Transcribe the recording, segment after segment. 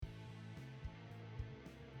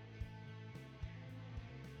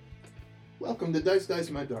Welcome to Dice Dice,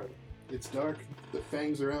 my darling. It's dark, the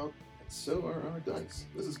fangs are out, and so are our dice.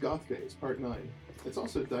 This is Goth Phase, Part 9. It's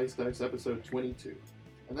also Dice Dice Episode 22.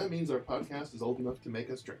 And that means our podcast is old enough to make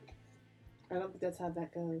us drink. I don't think that's how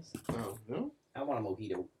that goes. Oh, no? I want a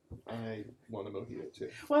mojito. I want a mojito, too.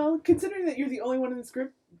 Well, considering that you're the only one in this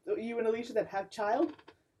group, you and Alicia, that have child,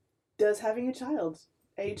 does having a child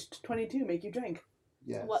aged 22 make you drink?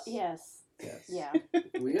 Yes. What? Yes. Yes. Yeah.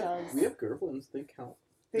 We have girlfriends. They count.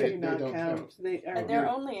 They They do not don't count. They are, And they're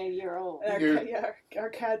only a year old. our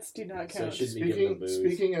cats do not So count. should be giving them booze.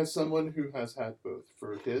 Speaking as someone who has had both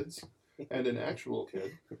fur kids and an actual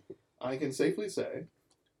kid, I can safely say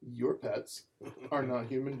your pets are not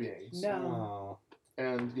human beings. No.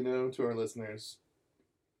 And, to our listeners,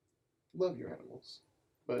 love your animals.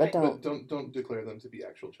 But don't declare them to be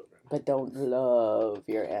actual children. But don't love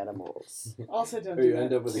your animals. Also, don't Or do you that.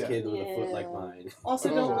 end up with a Yeah. kid with a foot like Yeah. mine. Also,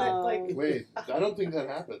 don't let Oh. Wait, I don't think that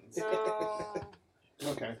happens. No.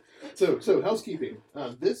 Okay. So housekeeping.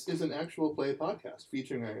 This is an actual play podcast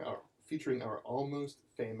featuring our almost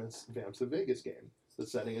famous Vamps of Vegas game. The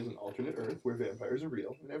setting is an alternate Earth where vampires are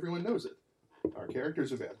real, and everyone knows it. Our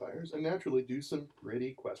characters are vampires, and naturally do some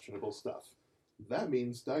pretty questionable stuff. That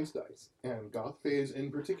means Dice, and Goth Phase in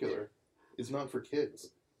particular, is not for kids.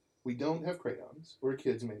 We don't have crayons, or a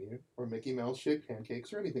kids menu, or Mickey Mouse shaped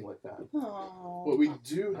pancakes, or anything like that. Aw. What we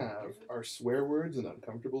do have are swear words and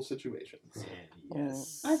uncomfortable situations.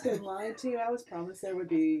 Yes. I've been lied to. I was promised there would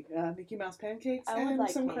be Mickey Mouse pancakes I would and like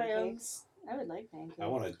some pancakes. crayons. I would like pancakes. I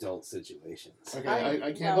want adult situations. Okay, I-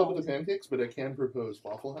 I can't help with the pancakes, but I can propose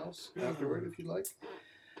Waffle House afterward if you'd like.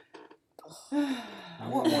 I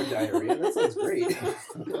want more diarrhea. That sounds great.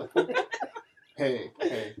 Hey,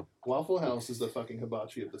 Waffle House is the fucking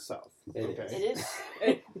hibachi of the South. It Okay. It is.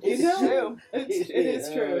 You It's know, true. It is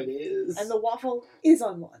Yeah, true. It is. And the waffle is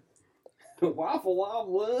on one. waffle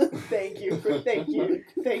waffle. Thank you for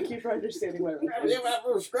understanding my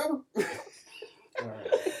reference. All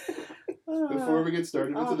right. Before we get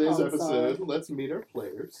started with today's I'm episode, sorry. let's meet our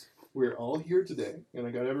players. We're all here today, and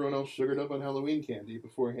I got everyone else sugared up on Halloween candy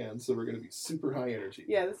beforehand, so we're going to be super high energy.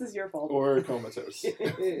 Yeah, this is your fault. Or comatose. You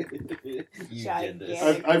did this. Gigantic.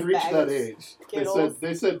 I've reached that bags. age. Skittles.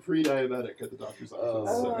 They said pre-diabetic at the doctor's Oh.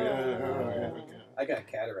 office. So, Oh. yeah. I got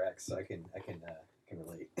cataracts, so I can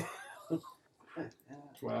relate.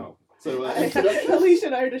 Wow. So, introduction. Alicia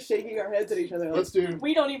and I are just shaking our heads at each other. Like, Let's do.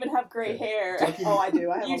 We don't even have gray hair. Ducky, oh, I do.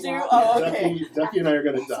 I have You a do? lot. Oh, okay. Ducky and I are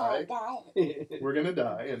going to I saw a die. guy. We're going to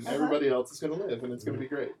die, and Uh-huh. everybody else is going to live, and it's going to be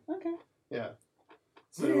great. Okay. Yeah.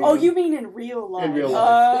 So, Oh, you mean in real life? In real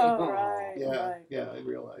life. Oh, right. Yeah, Right. yeah, in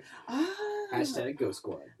real life. Ah, Hashtag Ghost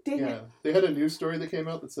Squad. dang it. Yeah, they had a news story that came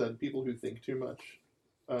out that said people who think too much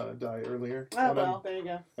die earlier. Oh, well, there you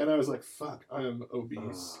go. And I was like, fuck, I'm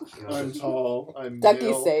obese. Oh, God. I'm tall. I'm Ducky's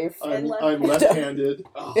male, safe. I'm And left-handed,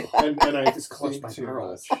 Oh, and I just clutched think my too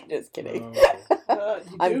pearls. much. Just kidding. You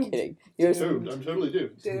I'm doomed. kidding. You're Doomed. I'm totally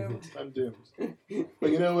doomed. Doomed. I'm doomed.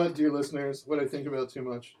 But you know what, dear listeners? What I think about too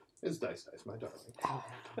much is Dice, my darling.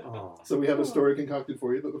 Oh. So we have a story concocted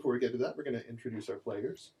for you, but before we get to that, we're going to introduce our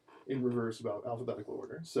players in reverse about alphabetical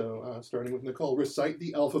order. So starting with Nicole, recite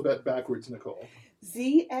the alphabet backwards, Nicole.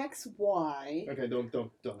 ZXY. Okay, don't do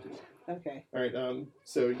that. Okay. All right.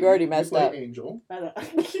 So You already messed play up. Angel. I don't.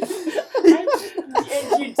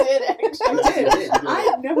 And you did actually. I did. You did.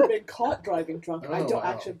 I've never been caught driving drunk. I Oh, don't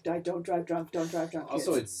wow. actually. I don't drive drunk. Don't drive drunk.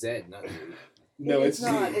 Also, kids. it's Zed, not me. No, it's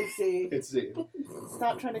not. Z. It's Z. It's Z.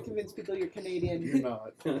 Stop trying to convince people you're Canadian. You're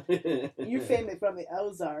not. You're famous from the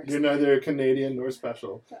Ozarks. You're neither Canadian nor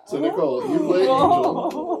special. So Oh. Nicole, you play Angel.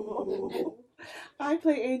 Oh. I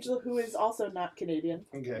play Angel, who is also not Canadian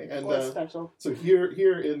Okay, and or special. so here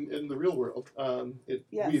in the real world,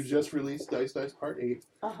 Yes. we've just released Dice Part 8,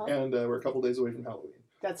 Uh-huh. and we're a couple days away from Halloween.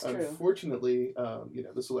 That's true. Unfortunately,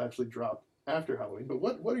 this will actually drop after Halloween. But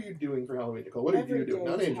what are you doing for Halloween, Nicole? What are Every you doing? day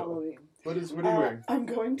Not is Angel. Halloween. What are you wearing? I'm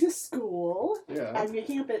going to school. Yeah. I'm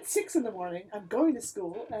waking up at 6 in the morning. I'm going to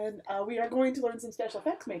school, and we are going to learn some special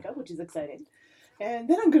effects makeup, which is exciting. And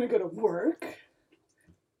then I'm going to go to work,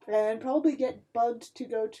 and probably get bugged to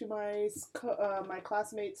go to my my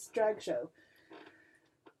classmates' drag show,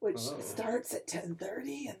 which Oh. starts at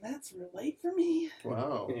 10:30, and that's real late for me.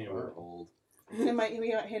 Wow. Yeah, we're old. And we might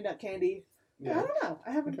hand out candy. I Yeah. don't know.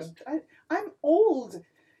 I haven't. Okay. I'm old.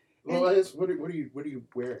 Well, I guess, what are you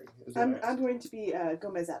wearing? Is I'm that- I'm going to be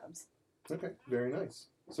Gomez Adams. Okay, very nice.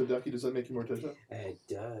 So Ducky, does that make you Morticia? It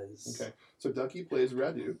does. Okay. So Ducky plays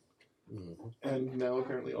Radu, Mhm. and now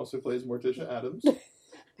apparently also plays Morticia Adams.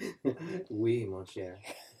 Oui, mon cher.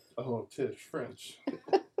 Oh, Tish, French.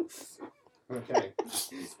 Okay.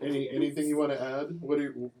 Anything you want to add?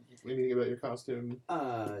 Anything about your costume?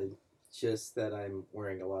 just that I'm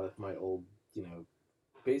wearing a lot of my old,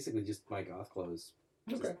 basically just my goth clothes.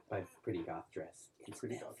 Just Okay. my pretty goth dress. It's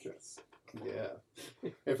pretty obvious. Yeah.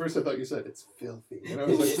 At first I thought you said it's filthy. And I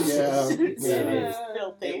was like, yeah. It's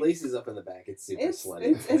filthy. It laces up in the back. It's super It's- slutty.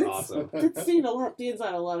 it's- It's it's- awesome. It's seen a lot, the inside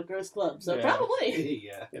of a lot of gross clubs, so Yeah. probably.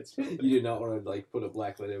 Yeah. It's You do not want to put a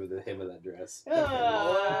black light over the hem of that dress.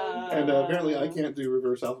 And apparently I can't do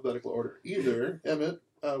reverse alphabetical order either. Emmett,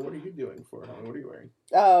 what are you doing for Halloween? What are you wearing?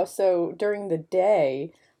 Oh, so during the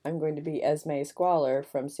day, I'm going to be Esme Squalor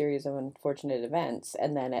from Series of Unfortunate Events,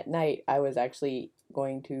 and then at night, I was actually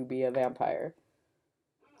going to be a vampire.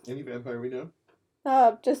 Any vampire we know?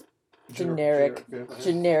 Just generic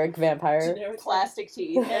vampire. Generic Plastic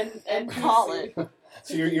teeth and call it.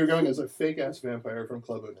 So you're going as a fake ass vampire from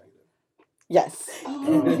Club O Negative. Yes.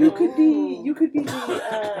 Oh, you could be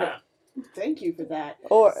the. Thank you for that.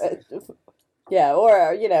 Or,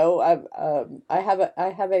 I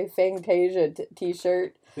have a Fantasia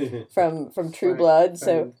T-shirt from True Blood,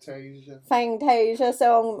 so Fantasia. Fantasia.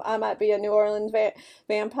 So I might be a New Orleans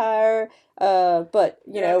vampire. But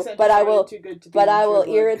Your accent but is I already will, too good to be but in I True will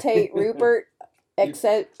Blood. irritate Rupert,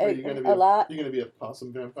 except Are you gonna be a lot. You're gonna be a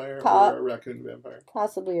possum vampire Po- or a raccoon vampire?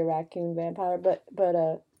 Possibly a raccoon vampire, but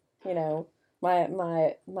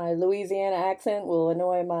my Louisiana accent will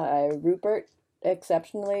annoy my Rupert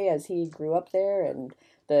exceptionally, as he grew up there, and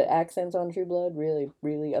the accents on True Blood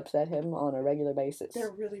really upset him on a regular basis. They're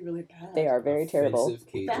really, really bad. They are very terrible. Offensive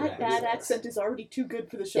Cajun That bad accents. accent is already too good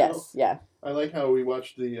for the show. Yes, yeah. I like how we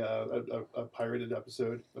watched the a pirated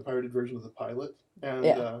episode, a pirated version of the pilot, and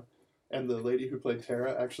Yeah. And the lady who played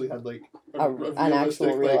Tara actually had like An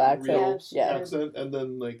actual real accent. Yeah. accent, and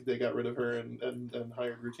then like they got rid of her and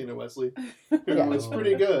hired Rutina Wesley, who Yeah. was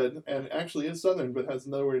pretty good and actually is Southern but has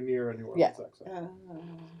nowhere near a New Orleans accent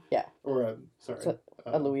or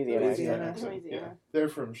A Louisiana Louisiana. accent. Louisiana. Yeah, they're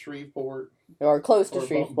from Shreveport Or close to or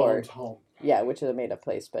Shreveport. Home. Yeah, which is a made up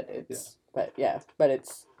place, but it's it's Yeah.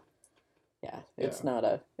 not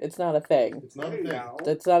a thing. It's not a thing. It's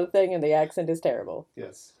not a thing, and the accent is terrible.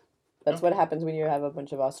 Yes. That's what happens when you have a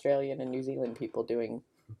bunch of Australian and New Zealand people doing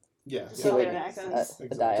Yeah. Southern Doing accents. a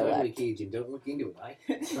Exactly. dialect. Totally Cajun. Don't look into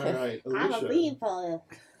it. All right, I'm a Alicia. vampire.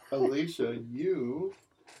 Alicia, you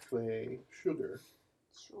play Sugar,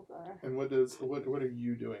 Sugar. and what are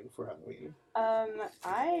you doing for Halloween?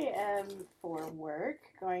 I am for work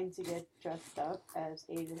going to get dressed up as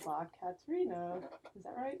a La Caterina. Is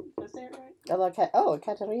that right? Did I say it right?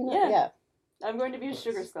 Katarina? Yeah. Yeah. I'm going to be a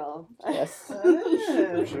sugar skull. Yes.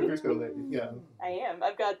 Your Sugar Skull Lady. Yeah. I am.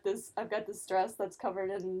 I've got this dress that's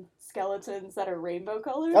covered in skeletons that are rainbow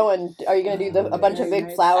colored. Oh, and are you going to do a bunch of Very big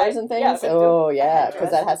nice. flowers and Yeah, things? but Oh, the- yeah, the because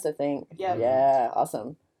dress that has to think. Yeah. Yeah,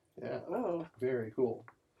 awesome. Yeah. Oh. Very cool.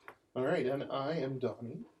 All right, and I am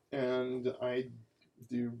Donnie, and I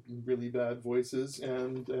do really bad voices,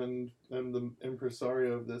 and I'm the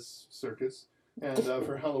impresario of this circus. And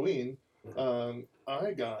for Halloween,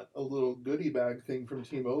 I got a little goodie bag thing from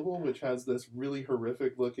T-Mobile, which has this really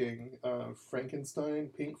horrific looking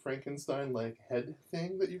pink Frankenstein like head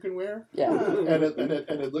thing that you can wear, Yeah. and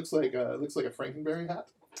it looks like a Frankenberry hat.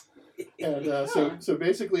 And so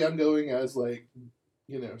basically, I'm going as like,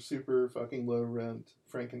 super fucking low rent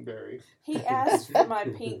Frankenberry. He asked for my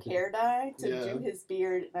pink hair dye to Yeah. do his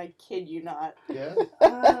beard, and I kid you not. Yeah.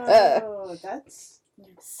 Oh, that's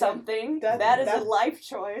Something. That- that is that- a life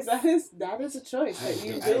choice. that is a choice I- that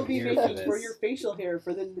you I'm will be here making for for this. your facial hair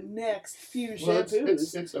for the next few Well,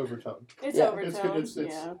 shampoos. it's overtone. It's Yeah. overtone. It's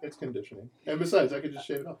Yeah. it's conditioning. And besides, I could just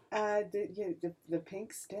shave it off. The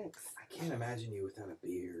pink sticks. I can't imagine you without a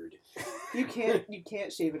beard. You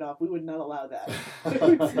can't shave it off. We would not allow that.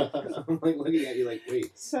 I'm like looking at you like,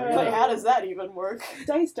 wait. So Like, how does that even work?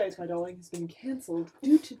 Dice, my darling, has been cancelled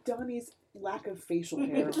due to Donnie's lack of facial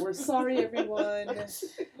hair. We're sorry, everyone.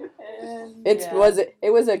 And, It yeah.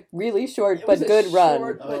 was a really short It but was a good run.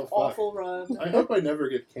 short Oh, but fuck. awful run. I hope I never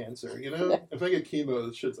get cancer. If I get chemo,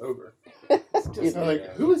 this shit's over. It's just- I'm like,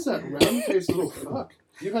 who is that round-faced little fuck?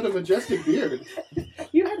 You had a majestic beard.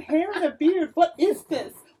 you had hair and a beard. What is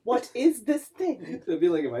this? What is this thing? It'd be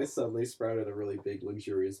like if I suddenly sprouted a really big,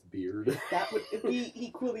 luxurious beard. That would be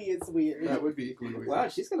equally as weird. That would be equally weird. Wow,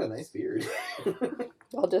 she's got a nice beard.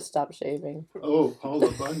 I'll just stop shaving. Oh,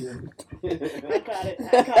 Paula Bunyan. I got it.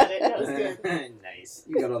 That was good. Nice.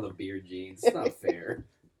 You got all the beard genes. It's not fair.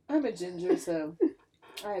 I'm a ginger, so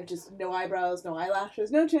I have just no eyebrows, no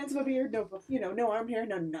eyelashes, no chance of a beard, no arm hair,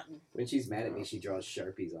 no nothing. When she's mad at me, she draws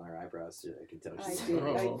Sharpies on her eyebrows so I can tell I she's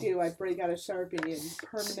do. I break out a Sharpie and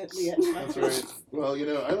permanently That's right. Well,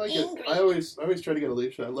 I like it. I always try to get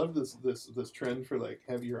Alicia. I love this trend for like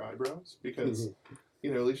heavier eyebrows because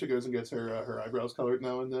Alicia goes and gets her eyebrows colored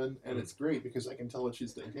now and then, and it's great because I can tell what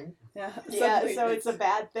she's thinking. Yeah. Yeah, Suddenly so it's a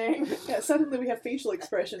bad thing. Yeah, suddenly we have facial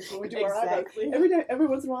expressions when we do our eyebrows. Exactly. Every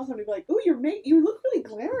once in a while, somebody will be like, "Ooh, you look really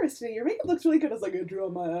glamorous today. Your makeup looks really good." I was like, "I drew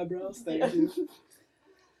on my eyebrows, thank you."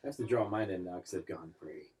 I have to draw mine in now because they've gone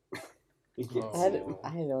gray. Oh. I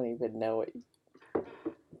don't even know what.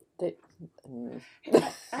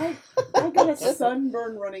 I got a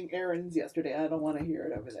sunburn running errands yesterday. I don't want to hear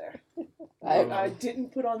it over there. I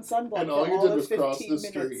didn't put on sunblock And for all you all did the was cross 15 the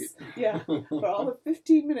minutes. street. Yeah, for all the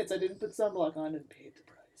 15 minutes, I didn't put sunblock on and paid the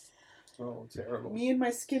price. Oh, terrible. Me and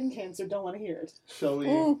my skin cancer don't want to hear it. Shall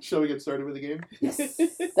we get started with the game? Yes.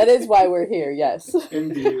 That is why we're here. Yes.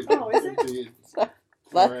 Indeed. Oh, is it? Indeed.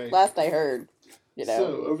 Alright. Last I heard,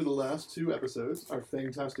 So, over the last 2 episodes, our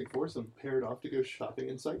Fantastic Foursome paired off to go shopping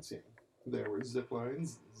and sightseeing. There were zip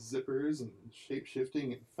lines, zippers, and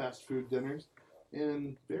shape-shifting and fast food dinners,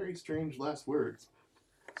 and very strange last words.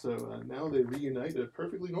 So now they reunite at a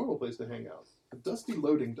perfectly normal place to hang out, a dusty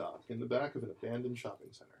loading dock in the back of an abandoned shopping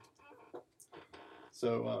center.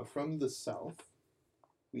 So from the south,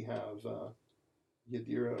 we have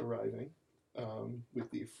Yadira arriving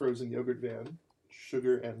with the frozen yogurt van.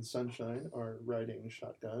 Sugar and Sunshine are riding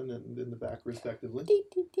shotgun and in the back respectively.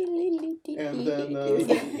 And then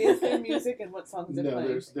Is there music and what songs is it no, playing?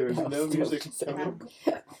 there's no No, music still coming.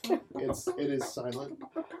 It is silent.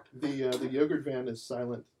 The yogurt van is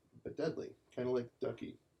silent but deadly, kind of like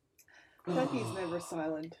Ducky. Ducky's never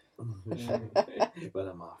silent But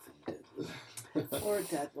I'm often deadly. or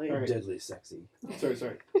deadly. All right. Deadly sexy. Sorry.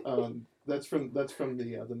 That's from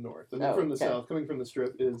the north, and then Oh, from the okay. south, coming from the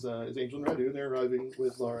strip, is Angel and Radu. They're arriving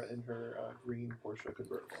with Laura in her green Porsche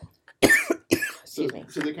convertible. Excuse me.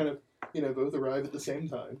 So they kind of both arrive at the same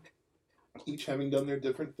time, each having done their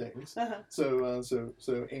different things. Uh-huh.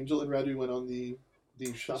 So Angel and Radu went on the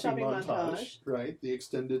shopping Shopping montage, montage. right? The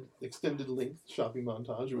extended length shopping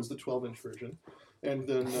montage. It was the 12-inch version, and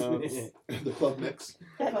then the club mix.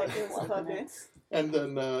 It was Club Mix. And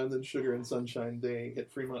then Sugar and Sunshine, they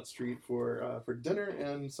hit Fremont Street for dinner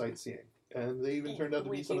and sightseeing, and they even turned out to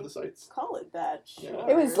be some of the sights. Call it that. Yeah. Sure.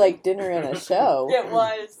 It was like dinner and a show. It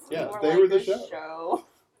was. Yeah, more they like were the a show.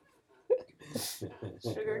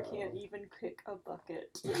 Sugar can't even kick a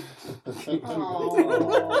bucket.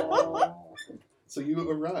 Aww. So you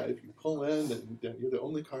arrive, you pull in, and you're the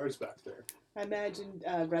only cars back there. I imagine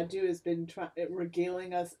Radu has been trying to regale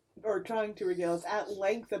us at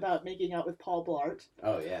length about making out with Paul Blart.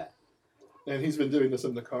 Oh, yeah. And he's been doing this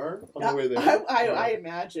in the car on the way there. I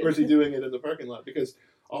imagine. Or is he doing it in the parking lot? Because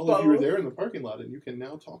all of you are Both. there in the parking lot, and you can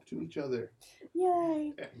now talk to each other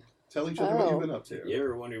Yay. and tell each other what Oh. you've been up to. You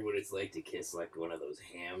ever wonder what it's like to kiss like one of those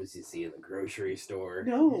hams you see in the grocery store?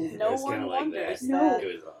 No, No It's one kinda like wonders that. that.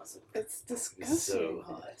 It was awesome. it's It's disgusting. so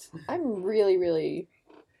hot. I'm really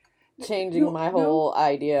changing No, my no. whole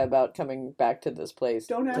idea about coming back to this place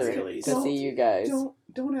Don't ask. Really? to Don't- see you guys.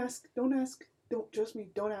 Don't ask. Don't trust me.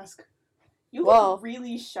 Don't ask. You Well, look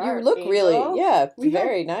really sharp. You look Angel. really, yeah, We had-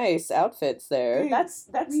 very nice outfits there. Hey. That's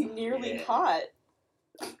We- nearly Yeah. hot.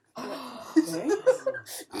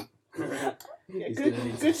 Thanks. Yeah, He's good gonna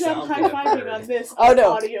need good some job sound high fiving effort. on this Oh,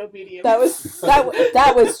 no. audio medium. That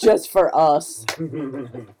was just for us.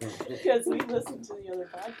 Because we listened to the other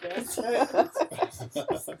podcast.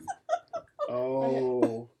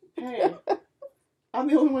 Oh. Hey, I'm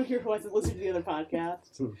the only one here who hasn't listened to the other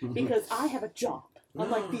podcast because I have a job.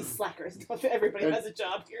 Unlike these slackers, everybody has a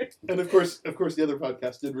job here. And of course, the other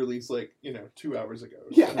podcast did release 2 hours ago.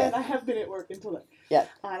 Yeah, So- and I have been at work until then. Yeah.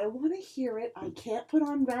 I don't want to hear it. I can't put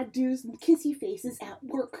on Radu's kissy faces at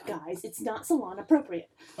work, guys. It's not salon appropriate.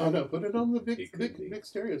 Oh no, put it on the It could be. big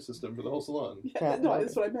stereo system for the whole salon. Yeah, no,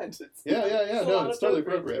 that's what I meant. It's Yeah. No, salon it's totally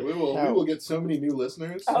appropriate. We No. will get so many new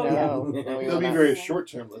listeners. Oh, yeah. No, we They'll will be not. very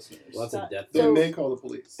short-term listeners. Lots of depth. They So- may call the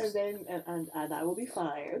police. And then, and I will be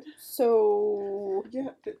fired. So,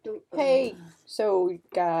 Yeah, don't. hey, so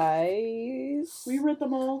guys, We read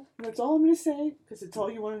them all. And that's all I'm going to say, because it's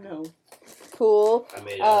all you want to know. cool. I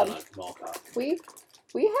made it on a mall cop. We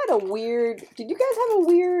had a weird. Did you guys have a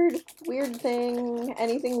weird thing?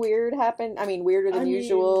 Anything weird happen? I mean, weirder than I mean,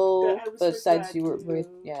 usual. I was Besides with you were Radu. with.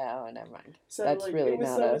 Yeah, oh, never mind. So That's like, really it was,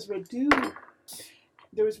 not so a- it was Radu.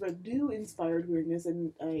 There was Radu inspired weirdness,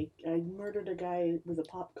 and I murdered a guy with a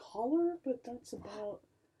pop collar, but that's about.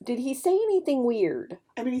 Did he say anything weird?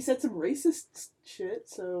 I mean, he said some racist shit,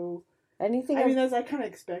 so Anything? I mean, as I kind of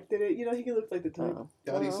expected it. You know, he looked like the type. Oh.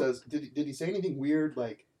 Gotti Uh-huh. says, did he say anything weird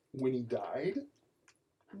like when he died?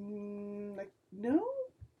 Like no,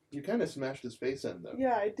 You kind of smashed his face in though.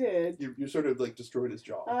 yeah, I did. You sort of destroyed his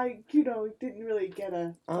jaw. I didn't really get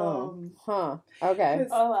a Oh. Huh. Okay. 'cause,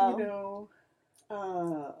 Oh, wow.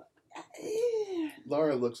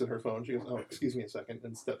 Lara looks at her phone. She goes, "Oh, excuse me a second,"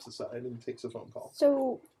 and steps aside and takes a phone call.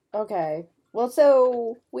 So, okay. Well,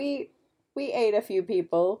 so we ate a few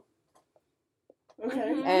people, Okay.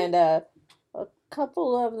 Mhm. and a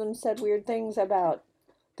couple of them said weird things about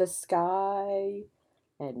the sky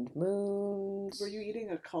and moons. Were you eating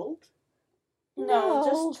a cult? No,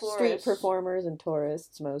 just street tourists. performers and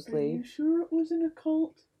tourists Are mostly. you sure it wasn't a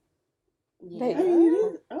cult? They- I mean, you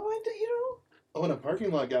didn't. Oh, I did. Oh, and a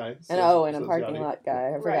parking lot guy. And says- in a says parking Yachty. lot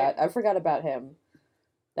guy. Right. I forgot about him.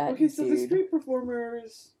 That Okay, so the dude. street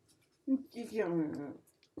performers. You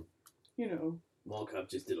know. Mall Cop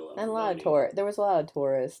just did a lot. And a lot of voting. there was a lot of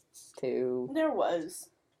tourists too. There was.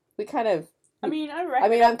 We kind of. I mean, I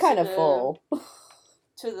I'm kind of full.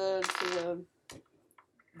 to the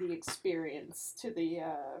experience, to the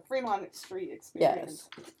Fremont Street experience.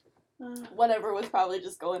 Yes. Whatever was probably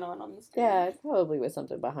just going on the street. Yeah, it probably was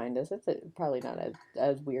something behind us. It's probably not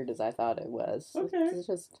as weird as I thought it was. Okay. It's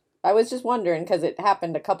just I was just wondering because it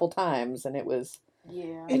happened a couple times and it was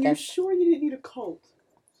Yeah. And you're guess- sure you didn't eat a cult?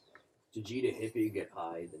 Did you eat a hippie get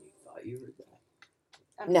high? Then you thought you heard that.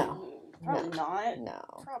 I No. mean, probably not. no.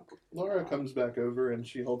 Probably. Laura not. comes back over and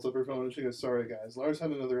she holds up her phone and she goes, "Sorry guys, Lara's had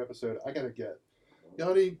another episode. I gotta get.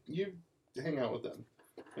 Yachty, you hang out with them."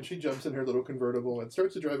 And she jumps in her little convertible and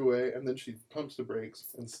starts to drive away, and then she pumps the brakes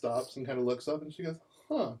and stops and kind of looks up and she goes,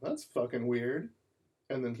 "Huh, that's fucking weird,"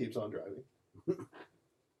 and then keeps on driving.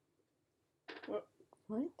 What?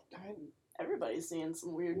 Everybody's seeing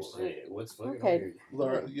some weird Well, shit. hey, what's fucking Okay. weird?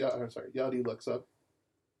 Lara, Yachty looks up.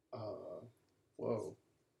 Whoa.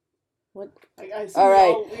 I see All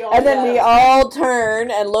right. we all And then we laugh. all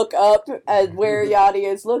turn and look up at where Yachty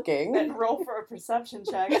is looking. And roll for a perception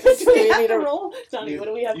check. Do we have need to to- roll? Johnny, what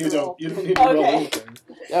do we have You to roll? don't need to roll Okay. anything.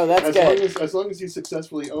 Oh, that's As good. long as you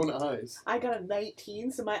successfully own eyes. I got a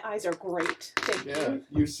 19, so my eyes are great. Thank Yeah, you.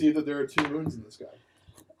 you see that there are 2 moons in the sky.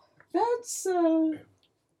 That's,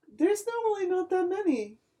 there's normally not that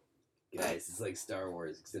many. Guys, it's like Star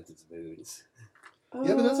Wars except it's moons.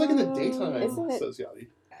 Yeah, but that's like in the daytime, Isn't it? says Yachty.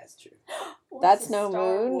 That's true. What's That's a no Star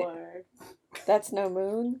moon. Wars? That's no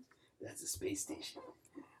moon. That's a space station.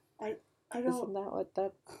 I Isn't don't. that what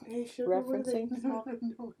that? Hey, sugar, what are they referencing?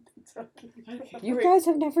 talking- know what they're talking about. You guys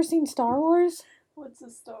have never seen Star Wars? What's a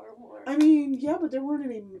Star Wars? I mean, yeah, but there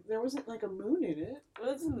wasn't like a moon in it.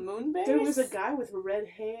 What's a moon base? There was a guy with a red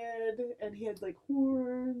head, and he had like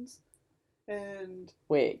horns, and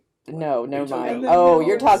Wait, no, never talking mind. about- Oh, And then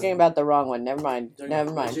you're there was- talking about the wrong one. Never mind. Talking Never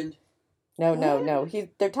about mind. Legend? No, no, What? no.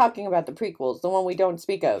 They're talking about the prequels, the one we don't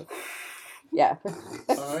speak of. Yeah.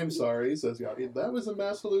 I'm sorry, says Yachty. That was a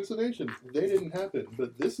mass hallucination. They didn't happen,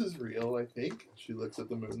 but this is real, I think. She looks at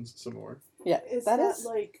the moons some more. Yeah. is that that is.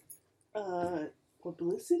 like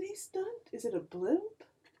publicity stunt? Is it a blimp?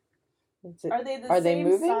 Is it- Are they the Are they same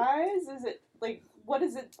moving? size? Is it like what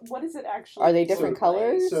is it? What is it actually? Are they different So-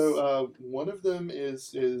 colors? So one of them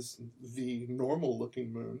is the normal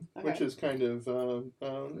looking moon, which Okay. is kind of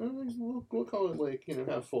we'll call it like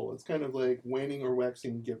half full. It's kind of like waning or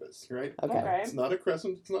waxing gibbous, right? Okay. Okay. It's not a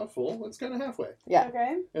crescent. It's not full. It's kind of halfway. Yeah.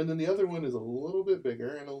 Okay. And then the other one is a little bit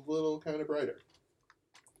bigger and a little kind of brighter.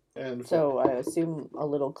 And So I assume a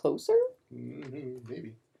little closer.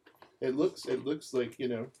 maybe it looks like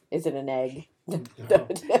Is it an egg? Is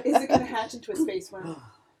it gonna hatch into a space worm?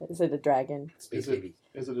 Is it a dragon? Space Is it- baby.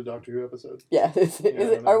 Is it a Doctor Who episode? Yeah. Is I don't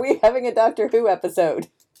it, know. are we having a Doctor Who episode?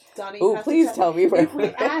 Donnie, you Oh, have please to tell me where. If we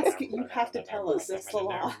ask, you have to tell us. It's the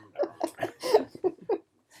law.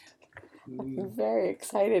 I'm very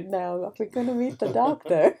excited now. Are we going to meet the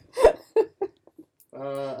Doctor?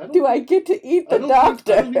 I don't Do I get to eat the I don't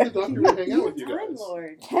Doctor? think the Doctor would hang out with you Time guys.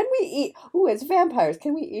 Lord. Can we eat? Ooh, as vampires,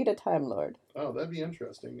 can we eat a Time Lord? Oh, that'd be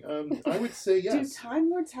interesting. I would say Do yes. Time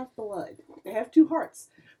Lords have blood? They have 2 hearts,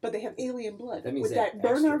 but they have alien blood. That means Would they that have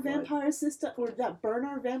burn extra our blood. vampire system? Or would that burn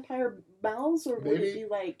our vampire mouths? Or would Maybe- it be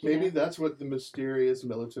like, Maybe know, that's what the mysterious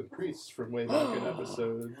militant priests from way back in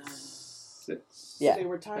episode 6. Yeah. they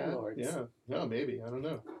were Time had? Lords? Yeah. No, maybe. I don't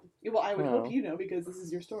know. Yeah, well, I would Oh. hope you know because this is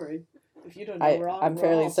your story. If you don't know, I'm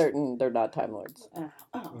fairly certain they're not Time Lords. Oh.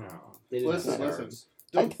 No, they didn't Listen, have listen. arms.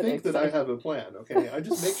 Don't I think can that I have a plan, okay? I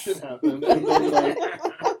just make shit happen and then like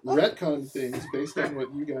retcon things based on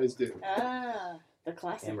what you guys do. Ah, the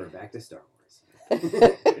classic. And we're back to Star Wars.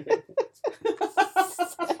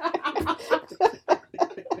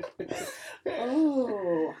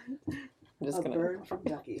 Oh, I'm just a gonna. burn from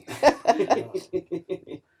Ducky.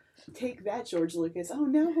 Take that, George Lucas. Oh,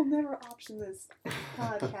 now he'll never option this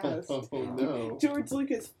podcast. Oh no. George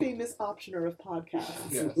Lucas, famous optioner of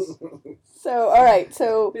podcasts. Yes. So, all right.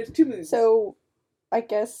 So, There's 2 moons. so I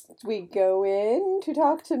guess we go in to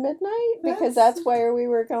talk to Midnight because That's- that's where we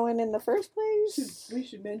were going in the first place. We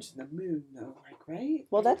should mention the moon, though, like, right?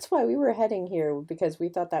 Well, that's why we were heading here because we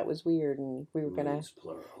thought that was weird and we were gonna. Moons,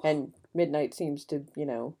 plural. And Midnight seems to,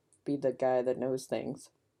 be the guy that knows things.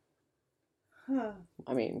 Huh.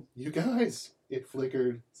 I mean, You guys, it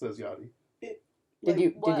flickered, says Yachty. did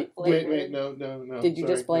you? Wait, no. Did you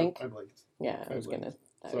sorry, just blink? No, I blinked. Yeah, I I was blinked.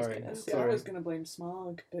 gonna. Sorry. I was Sorry. gonna blame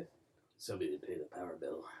smog, but Somebody to pay the power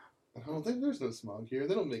bill. I don't think there's no smog here.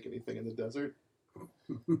 They don't make anything in the desert.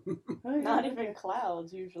 oh, yeah. Not even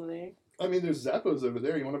clouds usually. I mean, there's Zappos over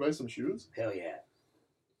there. You want to buy some shoes? Hell yeah.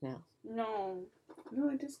 No. No,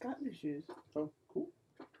 I just got new shoes. Oh, cool.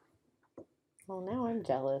 Well, now I'm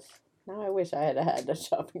jealous. Now I wish I had had a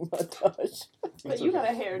shopping montage. But That's you okay. got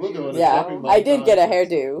a hairdo. We'll go in a Yeah, shopping I did get a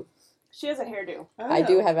montage. hairdo. She has a hairdo. I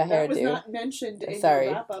do have a That was hairdo. not mentioned in Sorry.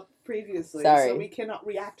 your wrap up previously, Sorry. so we cannot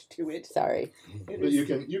react to it. Sorry. It But is-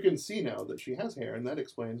 you can see now that she has hair, and that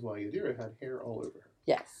explains why Yadira had hair all over her.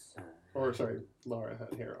 Yes. Or sorry, Laura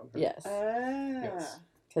had hair on her. Yes. Yes.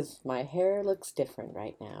 Because my hair looks different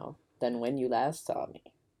right now than when you last saw me.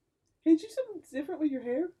 Hey, did you do something different with your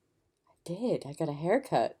hair? I did. I got a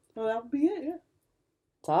haircut. Well, that would be it. Yeah.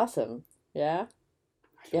 It's awesome. Yeah.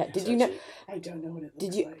 Yeah. Did you Touch know? it. I don't know what it looks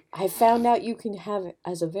Did you? like. I found out you can have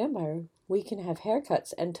as a vampire. We can have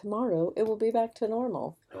haircuts, and tomorrow it will be back to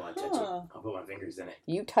normal. I want to touch Huh. it. I'll put my fingers in it.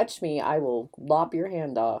 You touch me, I will lop your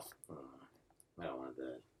hand off. I don't want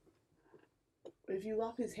that. If you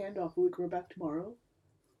lop his hand off, will it grow back tomorrow?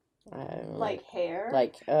 Like hair.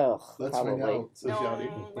 oh, Let's probably. find out, says no,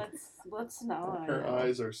 Yachty. let's not. Her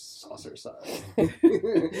eyes are saucer sized. Like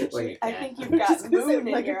a I cat. think you've I'm got just gonna say, moon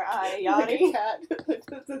in like a- your eye, Like a Yachty. cat.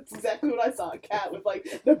 That's exactly what I saw. A cat with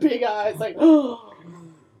like the big eyes, like oh.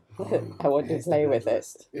 I want to play with it.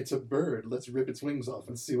 It's a bird. Let's rip its wings off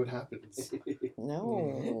and see what happens.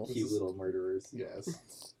 No. Cute little murderers.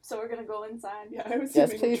 Yes. So we're gonna go inside. Yeah, I was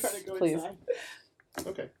Yes, assuming we're please, trying to go please. inside.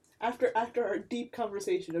 Okay. After our deep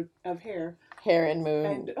conversation of hair Hair and moon.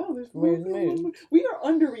 and there's Where's more moon? moon. We are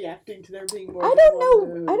underreacting to there being more. I than don't one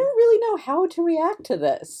know. moon. I don't really know how to react to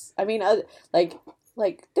this. I mean, like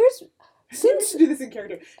there's We since should do this in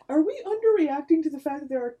character. Are we underreacting to the fact that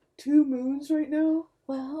there are 2 moons right now?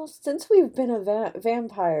 well, since we've been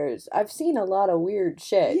vampires, I've seen a lot of weird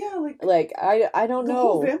shit. Yeah, Like I don't the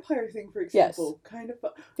whole know. vampire thing, for example, kind of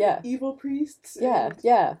Yeah. evil priests. Yeah, and-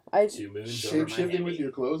 yeah. I 2 moons Shape over my shifting with heavy.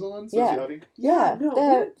 your clothes on, says Yeah. Yachty. yeah. No, that-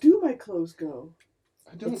 where do my clothes go?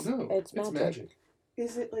 I don't It's- know. it's magic.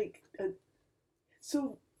 Is it like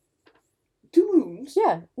so? 2 moons.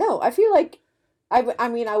 yeah. No, I feel like I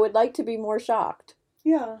mean, I would like to be more shocked,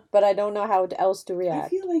 Yeah, but I don't know how else to I react.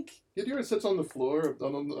 feel like Yadira sits on the floor,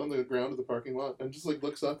 on the ground of the parking lot, and just like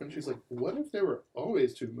looks up, and she's like, "What if there were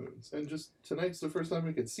always 2 moons? And just tonight's the first time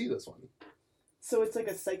we could see this one." so. It's like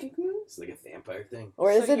a psychic moon. It's like a vampire thing.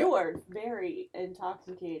 Or is so it? you are very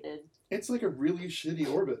intoxicated. It's like a really shitty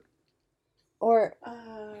orbit. Or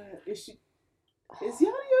Is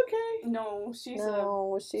Yachty okay? No, she's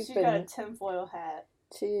no? she's She's got a been. tinfoil hat.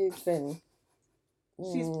 She's been.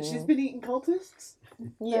 She's been eating cultists.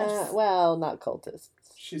 Yeah, Yes. well, not cultists.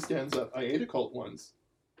 She stands up. I ate a cult once.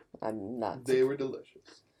 I'm not. They were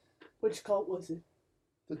delicious. Which cult was it?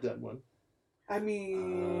 The dead one. I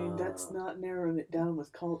mean, that's not narrowing it down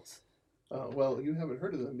with cults. Well, you haven't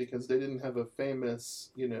heard of them because they didn't have a famous,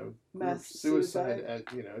 group Mass suicide suicide.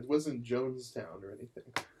 at, it wasn't Jonestown or anything.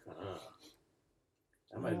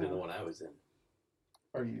 That might have been the one I was in.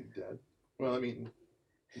 Are you dead? Well, I mean,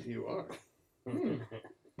 you are.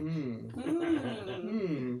 Hmm.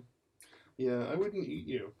 Yeah, I wouldn't eat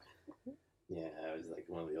you. Yeah, I was like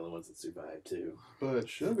one of the only ones that survived too. But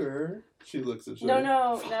Sugar, she looks at Sugar.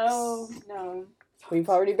 No. We've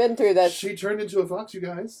already been through this. She turned into a fox, you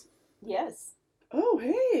guys. Yes. Oh,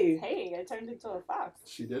 hey. Hey, I turned into a fox.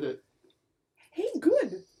 She did it. Hey,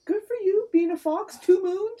 good. Good for you. Being a fox, 2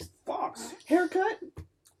 moons, Fox. haircut,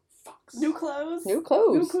 Fox. New clothes. New new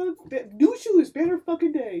clothes. clothes, new shoes, better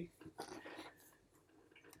fucking day.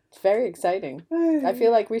 It's very exciting. I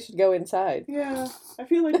feel like we should go inside. Yeah, I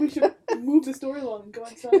feel like we should move the story along and go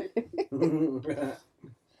inside.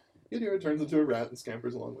 Yadira turns into a rat and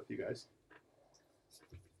scampers along with you guys.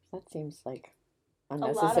 That seems like A lot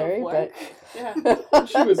of unnecessary, work. Yeah,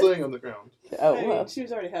 She was laying on the ground. oh, I well, mean, she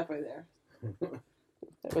was already halfway there.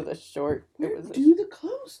 it was a short. Where It was. do the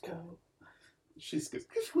clothes go? She goes,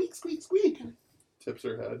 squeak, squeak, squeak. Tips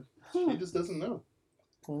her head. Huh. She just doesn't know.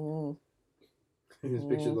 Just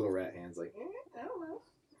picture little rat hands like, I don't know.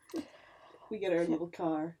 We get her a little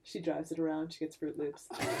car. She drives it around. She gets Fruit Loops.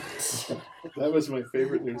 That was my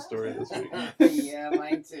favorite news story this week. Yeah,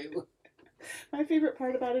 mine too. My favorite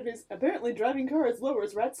part about it is apparently driving cars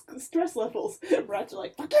lowers rats' stress levels. Rats are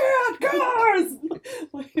like, fuck yeah, cars!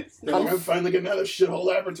 Like, it's They're like, not- I'm finally getting out of shithole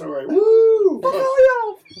laboratory. Woo! Fuck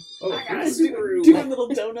Oh, all y'all! I got is, Doing little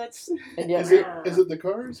donuts. And yeah, is it the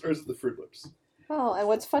cars or is it the Fruit Loops? oh, and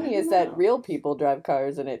what's funny is that real people drive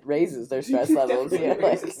cars and it raises their stress levels. Definitely Yeah, like,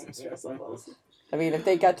 raises some stress levels. I mean, if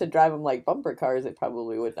they got to drive them like bumper cars, it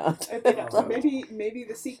probably would not. I think maybe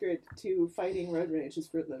the secret to fighting road rage is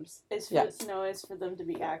Fruit Loops. It's for, Yeah. no, it's for them to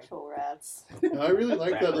be actual rats. I really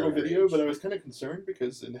liked that little Rat video, rage. but I was kind of concerned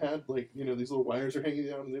because it had, like, you know, these little wires are hanging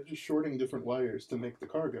down and they're just shorting different wires to make the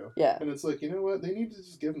car go. Yeah. And it's like, you know what? They need to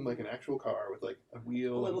just give them, like, an actual car with, like, a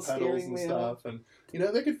wheel A little and pedals steering and wheel. stuff. And, you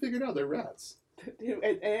know, they could figure it out. They're rats.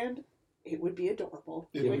 And it would be adorable.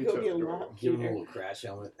 It would be It would be a totally lot adorable. Give him a cuter. little crash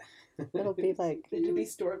helmet. It'll be like It'd be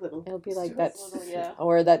store little. it'll be like Just that, little, yeah.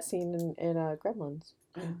 or that scene in Gremlins.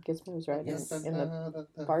 Gizmo's right Yes. in the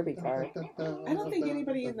Barbie car. I don't think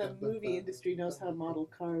anybody in the movie industry knows how model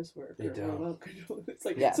cars work. They or don't. remote control. It's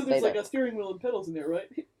like Yeah, so there's they like don't. a steering wheel and pedals in there, right?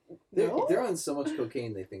 They're, No? they're on so much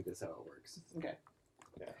cocaine they think that's how it works. Okay.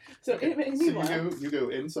 Yeah. So, Okay. anyway, So meanwhile, you go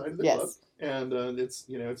inside of the Yes. club, and it's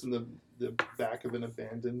it's in the back of an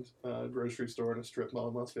abandoned grocery store in a strip mall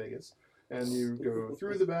in Las Vegas, and you go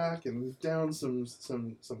through the back and down some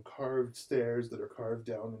carved stairs that are carved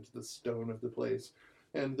down into the stone of the place,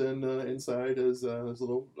 and then inside is this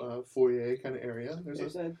little foyer kind of area.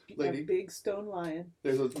 there's a lady. big stone lion.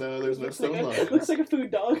 There's no Looks stone like lions. looks like a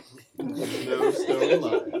food dog. No stone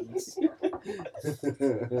lions.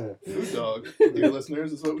 Food dog, dear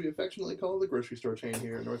listeners, is what we affectionately call the grocery store chain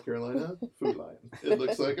here in North Carolina. Food lion. It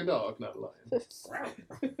looks like a dog, not a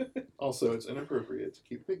lion. Also, it's inappropriate to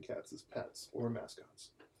keep big cats as pets or mascots.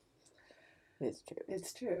 It's true.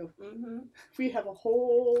 It's true. Mm-hmm. We have a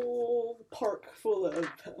whole park full of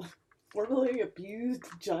formerly abused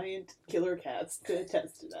giant killer cats to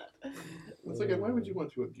attest to that. It's like, why would you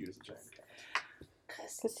want to abuse a giant cat?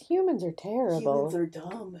 Because humans are terrible. Humans are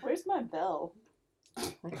dumb. Where's my bell? I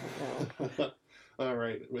don't know. All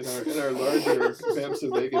right, in our larger Vamps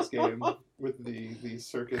of Vegas game with the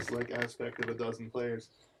circus-like aspect of a dozen players,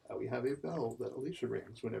 we have a bell that Alicia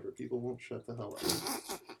rings whenever people won't shut the hell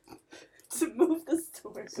up. To move the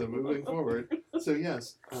store. So moving forward, so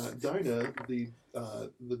yes, Dinah,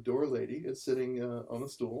 the door lady, is sitting on a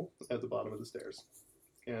stool at the bottom of the stairs,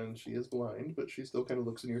 and she is blind, but she still kind of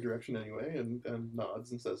looks in your direction anyway, and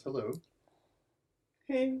nods and says hello.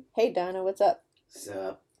 Hey, Hey, Dinah, what's up?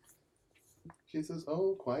 Sup? She says,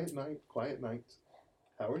 "Oh, quiet night, quiet night.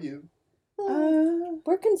 How are you?"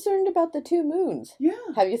 We're concerned about the two moons. yeah,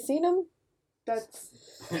 Have you seen them? that's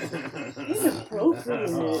inappropriate.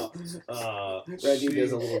 Reggie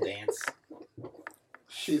does a little dance.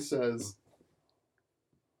 She says,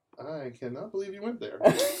 "I cannot believe you went there."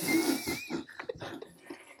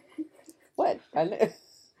 What? I know.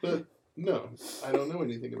 But no, I don't know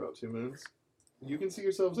anything about two moons. You can see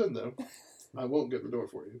yourselves in, though. I won't get the door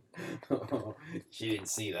for you. She didn't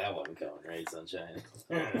see that one coming, right, Sunshine?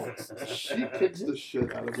 She kicks the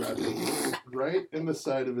shit out of Bradley right in the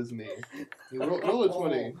side of his knee. You roll a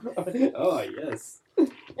 20. Oh, yes.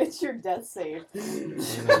 It's your death save. And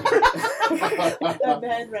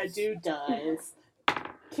then Radu dies.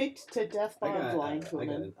 Kicked to death by a blind I got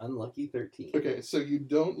woman. an unlucky 13. Okay, so you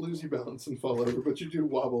don't lose your balance and fall over, but you do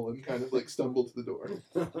wobble and kind of like stumble to the door.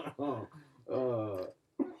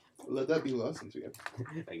 Let that be a lesson to you.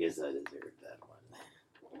 I guess I deserved that one.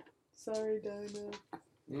 Sorry,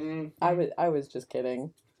 Dinah. I was just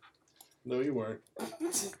kidding. No, you weren't.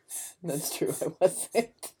 That's true. I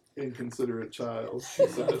wasn't. Inconsiderate child, she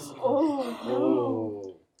says. Oh,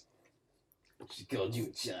 Oh. She called you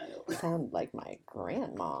a child. Sound like my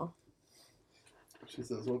grandma. She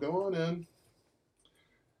says, "Well, go on in.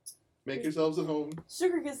 Make yourselves at home."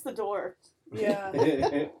 Sugar gets the door. Yeah.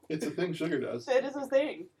 It's a thing Sugar does. That is a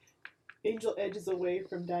thing. Angel edges away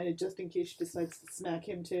from Dinah just in case she decides to smack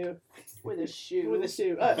him too. With a shoe. With a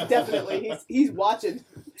shoe. Definitely. He's watching.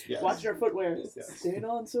 Yes. Watching her footwear. Yes. Staying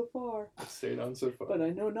on so far. Stayed on so far. But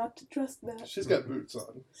I know not to trust that. She's got boots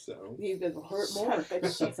on, so He doesn't hurt I more. bet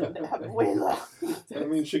she's a abuela. I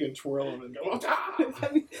mean she can twirl them and go. "Ah!"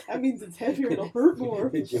 that means it's heavier, it'll hurt more.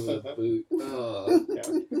 Hit you with a boot. Oh, Yeah.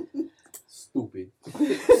 stupid.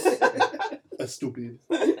 A stupid.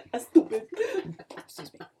 A stupid.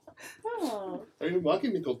 Excuse me. Oh. Are you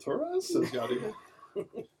mocking me, Torres? Says Gotti.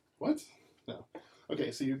 What? No.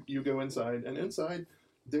 Okay, so you go inside, and inside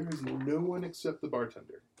there is no one except the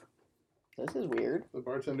bartender. This is weird. The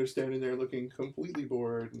bartender's standing there looking completely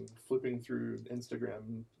bored and flipping through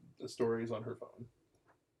Instagram stories on her phone.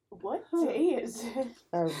 What Huh. day is it?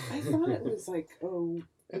 Or I thought it was like,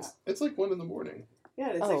 It's like 1 a.m. Yeah,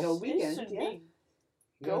 it's like a Oh. It weekend. should Yeah. be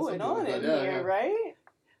Yeah, going something on like in that. here, Yeah. right?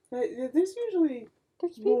 But there's usually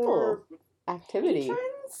There's people. more, Activity.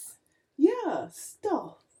 Patrons? yeah,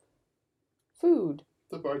 stuff. Food.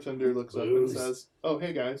 The bartender looks up and Booze. says, "Oh,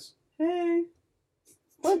 hey guys." Hey.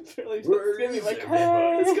 What's really Where gonna be is my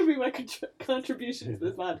everybody? It's gonna be my contribution to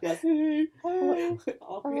this podcast. Hey.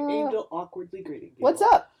 Uh, Angel awkwardly greeting people. What's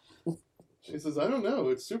up? She says, "I don't know.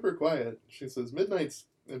 It's super quiet." She says, "Midnight's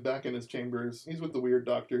back in his chambers. He's with the weird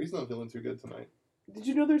doctor. He's not feeling too good tonight." Did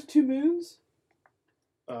you know there's 2 moons?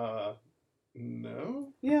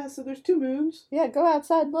 No. Yeah, so there's 2 moons. Yeah, go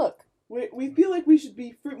outside and look. We feel like we should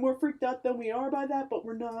be more freaked out than we are by that, but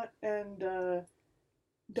we're not. And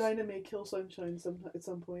Dinah may kill Sunshine at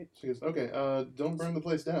some point. She goes, "Okay, don't burn the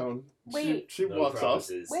place down." Wait. She No walks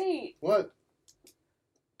promises. Wait, off. What?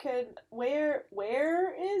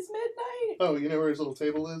 where is Midnight? Oh, you know where his little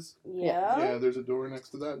table is? Yeah. Yeah, there's a door next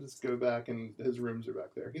to that. Just go back, and his rooms are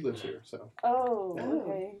back there. He lives here, so. Oh, Oh.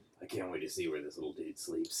 okay. I can't wait to see where this little dude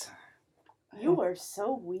sleeps. You are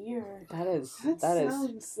so weird. That is That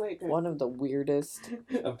sounds like one of the weirdest.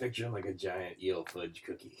 I'm picturing like a giant eel fudge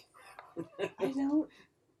cookie. I don't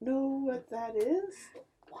know what that is.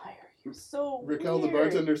 Why are you so Raquel, the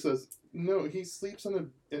weird? bartender, says, "No, he sleeps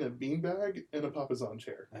in a beanbag and a papasan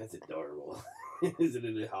chair. That's adorable. Is it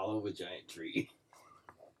in a hollow of a giant tree?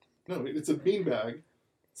 No, it's a beanbag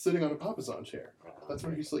sitting on a papasan chair. That's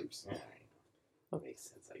where he sleeps. Alright. That makes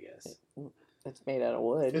sense, I guess. It's made out of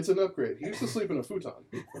wood. It's an upgrade. He used to sleep in a futon.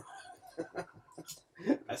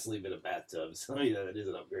 I sleep in a bathtub, so yeah, that is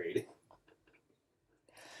an upgrade.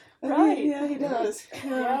 Right. Yeah, he does.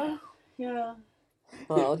 Yeah. Yeah.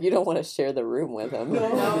 Well, you don't want to share the room with him.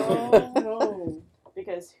 No. No.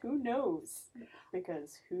 Because who knows?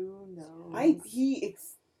 Because who knows?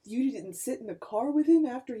 You didn't sit in the car with him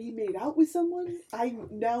after he made out with someone? I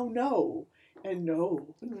now know. And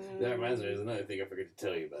no. That reminds me, there's another thing I forgot to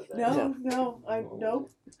tell you about that. No,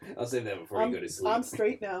 nope. I'll save that before you go to sleep. I'm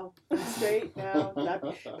straight now.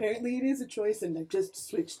 Apparently it is a choice and I just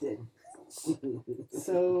switched it.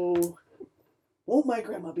 So, won't my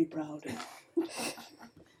grandma be proud?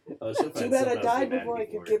 Oh, she'll Too find bad I something else died to be before I mad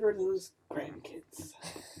at me could for. give her those grandkids.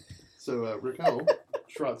 So Raquel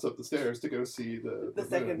trots up the stairs to go see the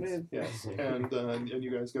second moons. moon. Yes, and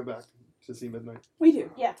you guys go back to see Midnight. We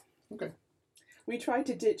do. Yeah. Okay. We tried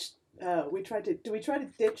to ditch. Do we try to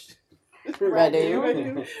ditch? Radu.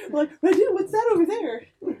 Radu. We're like, Radu, what's that over there?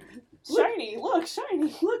 Shiny, look,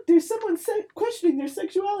 shiny. Look, there's someone questioning their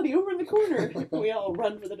sexuality over in the corner. We all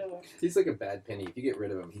run for the door. He's like a bad penny. If you get rid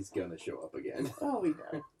of him, he's gonna show up again. Oh, we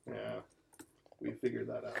know. Yeah, we figured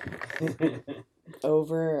that out.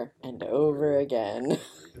 Over and over again.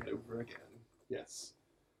 And over again. Yes.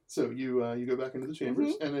 So you go back into the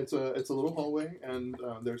chambers, and it's a little hallway, and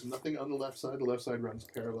there's nothing on the left side. The left side runs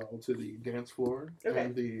parallel to the dance floor, Okay.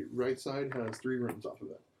 and the right side has 3 rooms off of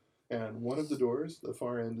it. And one of the doors, the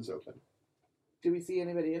far end, is open. Do we see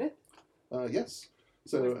anybody in it? Yes.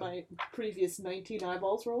 With So my previous 19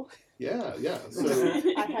 eyeballs roll? yeah. So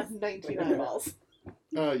I have 19 eyeballs.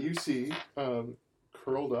 you see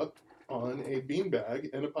curled up on a beanbag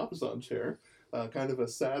and a papasan chair, kind of a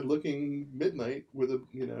sad-looking Midnight with a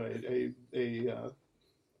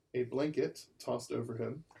blanket tossed over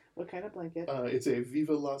him. What kind of blanket? It's a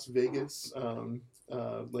Viva Las Vegas,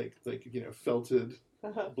 felted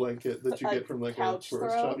blanket that you A get from like a couch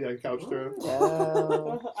tourist throw? shop. Yeah, couch throw.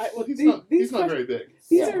 Oh. Well, he's not very big.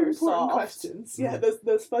 These Super are important soft. questions. Yeah,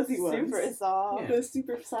 those fuzzy ones. Super soft. Yeah. Those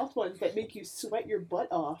super soft ones that make you sweat your butt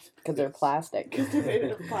off Because they're plastic. because they're made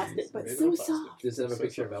of plastic, It's but made so of plastic. soft. Does it have a So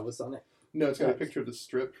picture sorry. of Elvis on it? No, it's got a Yes. picture of the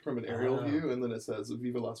strip from an aerial Oh. view, and then it says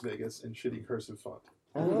Viva Las Vegas in shitty cursive font.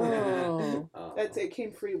 Oh. Oh. It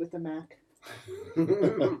came free with the Mac.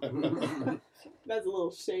 That's a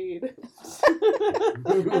little shade. That's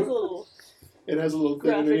a little. It has a little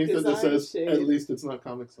thing Graphic underneath it that design says, shade. "At least it's not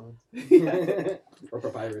Comic Sans." Or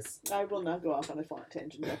papyrus. I will not go off on a font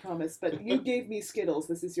tangent, I promise. But you gave me Skittles.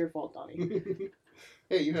 This is your fault, Donnie.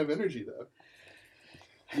 Hey, you have energy though.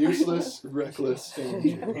 Useless, reckless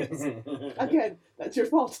energy. Again, that's your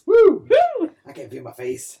fault. Woo! I can't feel my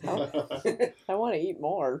face. I want to eat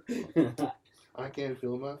more. I can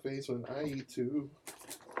feel my face when I eat 2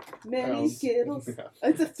 Many pounds. Skittles. Yeah.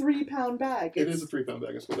 It's a 3-pound bag. It is a 3-pound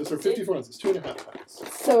bag of Skittles. They're 54 ounces, 2.5 pounds.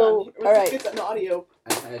 So, all right. It's an audio.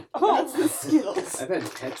 I've had That's the Skittles. I've had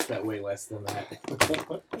pets that weigh less than that.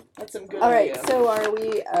 That's some good All right. audio. So are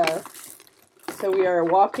we? So we are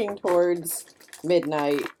walking towards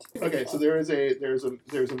midnight. Okay, so there's a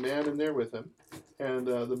man in there with him, and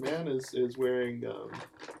the man is wearing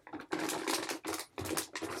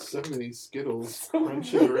So many Skittles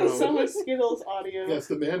crunching around. So much Skittles audio. Yes,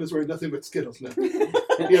 the man is wearing nothing but Skittles now.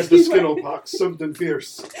 He has the He's Skittle pox, something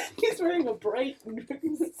fierce. He's wearing a bright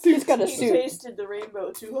suit. He's got a He suit. tasted the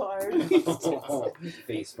rainbow too hard.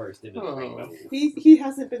 Face first into the Oh. rainbow. He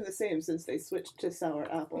hasn't been the same since they switched to sour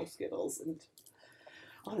apple Skittles, and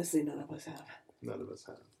honestly, none of us have. None of us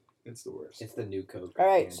have. It's the worst. It's the new Coke. All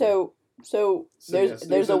right, candy. so So there's yes,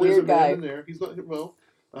 there's a man weird guy. in there. He's not well.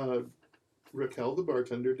 Raquel, the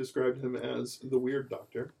bartender, described him as the weird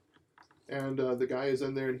doctor, and the guy is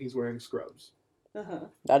in there and he's wearing scrubs. Uh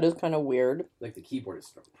That is kind of weird. Like the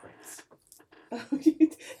keyboardist from Prince.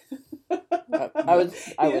 huh. I was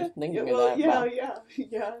thinking of that. Wow.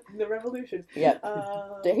 Yeah. The revolution. Yeah.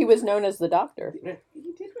 He was known as the Doctor.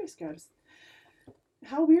 He did wear scrubs.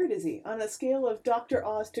 How weird is he on a scale of Dr.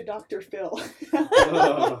 Oz to Dr. Phil?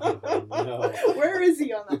 Oh, no. Where is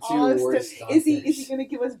he on the, The two Oz worst to? Is he doctors. going to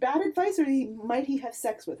give us bad advice, or might he have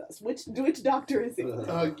sex with us? Which doctor is he?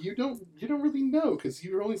 You don't really know because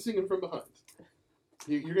you're only seeing him from behind.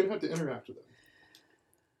 You're gonna have to interact with him.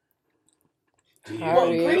 Do you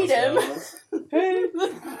Well, know greet him. those? Hey.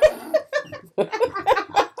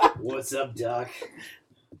 What's up, Doc?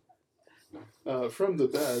 From the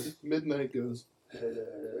bed, Midnight goes.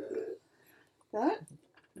 That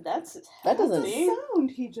That's That doesn't- that's a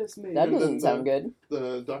sound he just made. That And then doesn't sound good.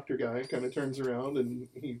 The doctor guy kind of turns around and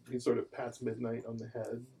he sort of pats Midnight on the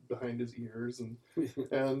head behind his ears and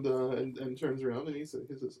turns around and he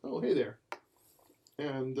says, "Oh, hey there."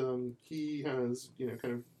 And he has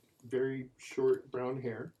kind of very short brown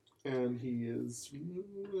hair and he is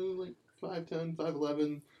like 5'10",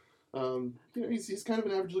 5'11". He's kind of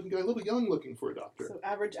an average looking guy, a little young looking for a doctor. So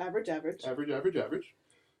average. Average.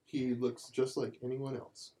 He looks just like anyone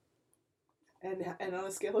else. And on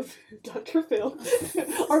a scale of Dr. Phil,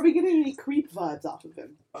 are we getting any creep vibes off of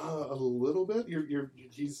him? A little bit.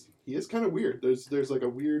 He is kind of weird. There's like a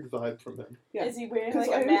weird vibe from him. Yeah. Is he wearing 'Cause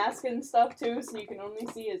like I- a mask and stuff too, so you can only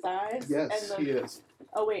see his eyes? Yes, And he is.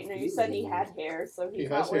 Oh wait, no, you said he had hair, so he's He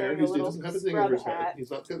not has hair. wearing He a little doesn't have a thing over scrub his head. hat.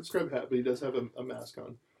 He's not got a scrub hat, but he does have a mask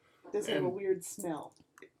on. Does he have a And- weird smell?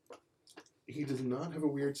 He does not have a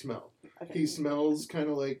weird smell. Okay. He smells kind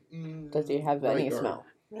of like. Does he have any Rygar. smell?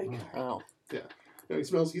 Like, Oh. No, he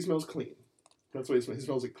smells clean. That's what he smells. He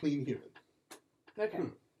smells like clean human. okay.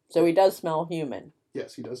 So he does smell human.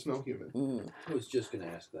 Yes, he does smell human. Mm. I was just gonna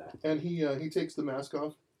ask that. And he takes the mask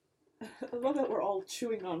off. I love that we're all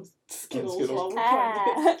chewing on Skittles, Skittles. while we're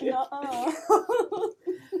trying to get nuh-uh.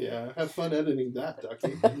 Yeah, have fun editing that,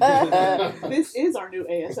 Ducky. This is our new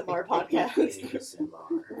ASMR podcast,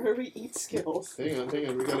 ASMR. where we eat Skittles. Hang on.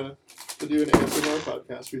 We gotta to do an ASMR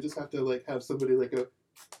podcast. We just have to have somebody go.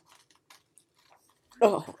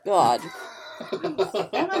 Oh God. Emma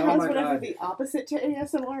Oh has my whatever God. the opposite to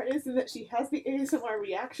ASMR is, in that she has the ASMR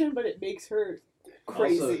reaction, but it makes her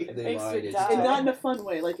crazy. Also, they Makes lied. you It's die. And not in a fun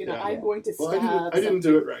way, like, Yeah. I'm going to Well, stab. I didn't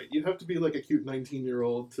do it right. You have to be like a cute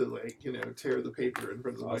 19-year-old to tear the paper in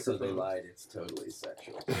front of the Also, they microphone. lied. It's totally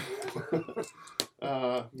sexual.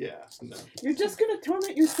 Yeah, no. You're just gonna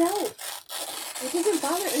torment yourself. It doesn't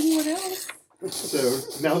bother anyone else.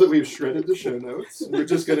 So now that we've shredded the show notes, we're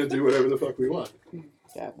just gonna do whatever the fuck we want.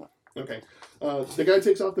 Yeah. Okay. The guy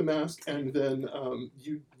takes off the mask, and then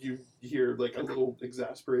you hear like a little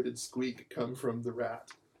exasperated squeak come from the rat,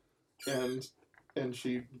 and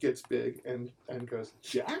she gets big and goes,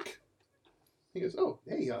 "Jack?" He goes, "Oh,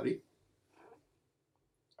 hey, Yachty.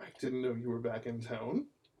 I didn't know you were back in town."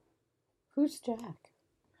 Who's Jack?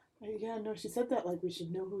 Yeah, no, she said that like we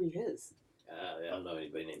should know who he is. I don't know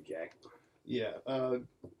anybody named Jack. Yeah.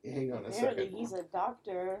 Hang on a Apparently second. he's a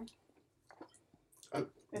doctor.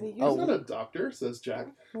 And he He's used not a doctor, says Jack.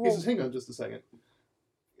 He Well, says, "Hang on just a second.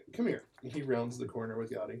 Come here." He rounds the corner with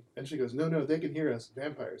Yachty, and she goes, "No, they can hear us.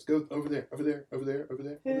 Vampires. Go over there, over there, over there, over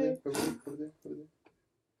there, over there, over there, over there, over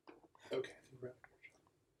there." Okay. we're out of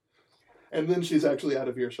earshot. And then she's actually out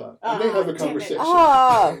of earshot, and they have a damn it. conversation.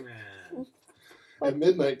 Ah. And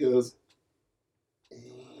Midnight goes,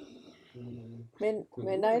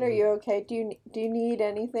 Midnight, are you okay? Do you need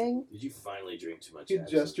anything? Did you finally drink too much? he absinthe?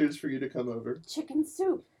 gestures for you to come over. Chicken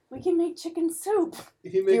soup. We can make chicken soup.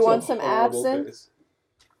 He makes you want a some horrible absinthe? face.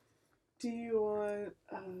 Do you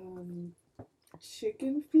want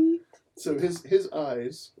chicken feet? So his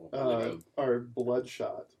eyes Really? are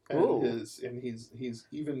bloodshot, Ooh. and he's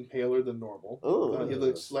even paler than normal. Ooh. He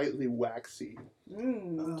looks slightly waxy.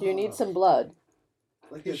 Mm. Do you need some blood?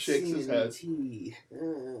 Like He a shakes his head. CNT.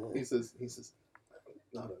 He says,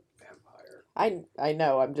 "Not a vampire." I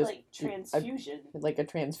know. I'm just Like transfusion. like a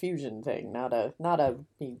transfusion thing, not a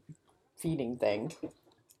feeding thing.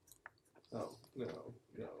 Oh no.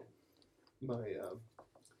 My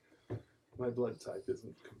My blood type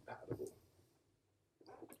isn't compatible.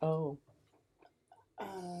 Oh.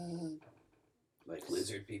 Like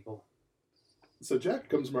lizard people. So Jack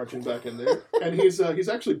comes marching back in there, and he's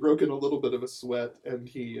actually broken a little bit of a sweat, and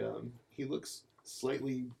he looks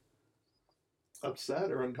slightly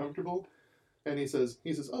upset or uncomfortable, and he says,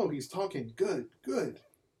 "Oh, he's talking. Good.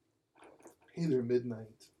 Hey there,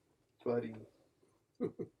 Midnight, buddy.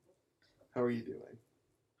 How are you doing?"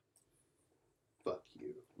 "Fuck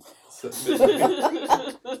you," says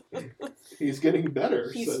Midnight. "He's getting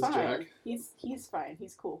better," He's says fine. Jack. He's fine.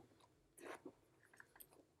 He's cool.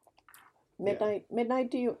 Midnight,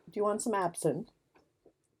 do you want some absinthe?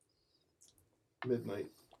 Midnight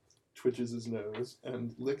twitches his nose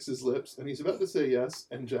and licks his lips, and he's about to say yes,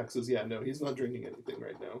 and Jack says, "Yeah, no, he's not drinking anything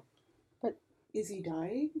right now." Is he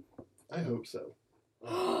dying? "I hope so."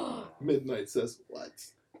 Midnight says, "What?"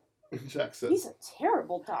 And Jack He's says, a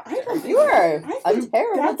terrible doctor. I don't You are I a think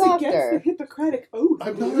terrible that's against the doctor. Hippocratic oath.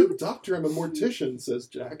 "I'm not a doctor, I'm a mortician," says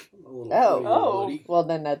Jack. Oh. Well,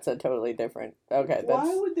 then that's a totally different. Okay, Why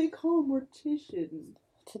that's would they call a mortician?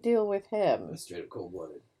 to deal with him. That's straight up cold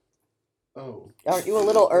blooded. "Oh, Aren't you a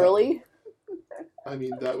little early? I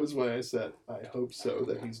mean, that was why I said, I hope so,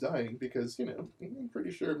 that he's dying, because, I'm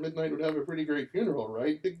pretty sure Midnight would have a pretty great funeral,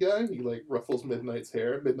 right, big guy?" He, ruffles Midnight's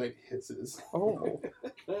hair. Midnight hisses. Oh.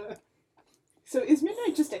 So is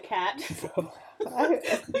Midnight just a cat? This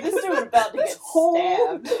dude about to get whole,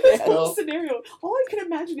 stabbed. this whole Well- scenario, all I can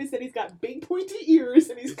imagine is that he's got big pointy ears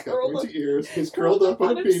and he's He's got curled pointy ears. He's curled up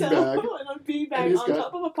on a himself beanbag. and on a And beanbag he's on got-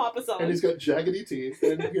 top of a papasan. And he's got jaggedy teeth.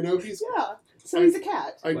 And, he's... Yeah, so he's a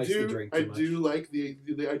cat. I Likes to drink too do like the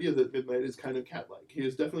idea that Midnight is kind of cat-like. He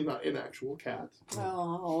is definitely not an actual cat.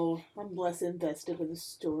 Oh, I'm less invested in the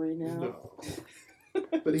story now. No.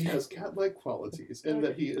 But he has cat-like qualities in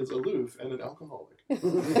that he is aloof and an alcoholic.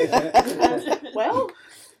 Well,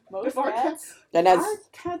 Most if our cats. And as our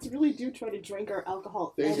cats really do try to drink our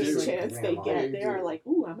alcohol They any do. chance they Grandma. get. They They are do. like,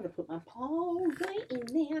 ooh, I'm going to put my paw right in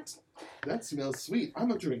that. That smells sweet. I'm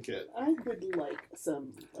gonna drink it. I would like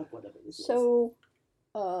some of whatever this is.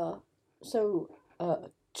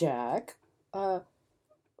 Jack,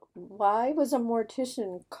 why was a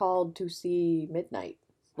mortician called to see Midnight?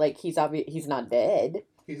 Like he's not dead.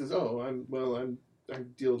 He says, "Oh, I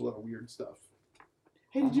deal with a lot of weird stuff."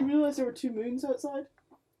 Hey, did you realize there were 2 moons outside?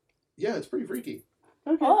 Yeah, it's pretty freaky.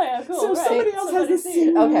 Okay. Oh yeah, cool. So right. somebody else has the see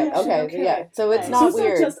same it. Okay, reaction. okay, yeah. So it's Right. not so it's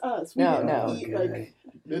weird. not just us. We No, didn't no. eat, Okay.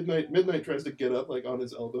 Midnight tries to get up on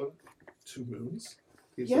his elbow. 2 moons.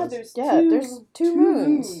 He yeah, says, there's two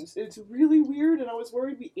moons. It's really weird, and I was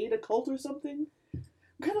worried we ate a cult or something. I'm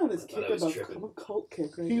kind of on this I kick thought I was of a tripping. I'm a cult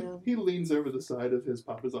kick right he now. he leans over the side of his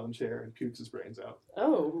papasan chair and pukes his brains out.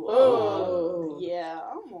 Oh, Oh, yeah,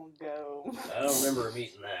 I'm gonna go. I don't remember him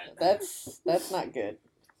eating that. That's not good.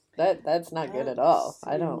 That's not good at all.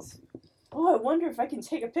 I don't. Oh, I wonder if I can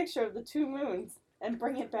take a picture of the 2 moons and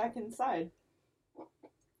bring it back inside.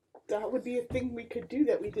 That would be a thing we could do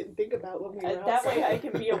that we didn't think about when we were And that way I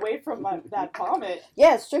outside. can be away from that vomit.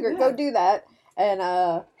 Yes, sugar, go Yeah. do that. And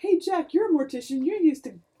Hey, Jack, you're a mortician. You're used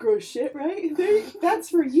to gross shit, right? That's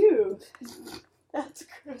for you. That's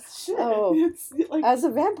gross shit. oh, It's like, as a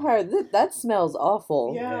vampire, that smells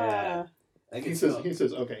awful. yeah. I He can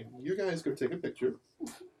says, smell. "Okay, you guys go take a picture,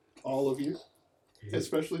 all of you,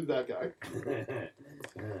 especially that guy,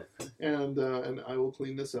 and I will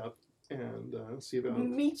clean this up and see about."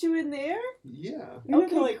 Meet you in there? Yeah, You're not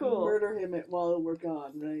Okay, gonna cool. murder him while we're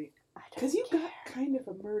gone, right? I don't Because you care. got kind of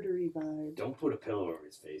a murdery vibe. Don't put a pillow over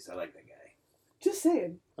his face. I like that guy. Just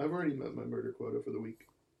saying. I've already met my murder quota for the week.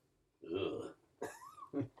 Ugh.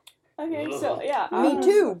 Okay, so yeah. Me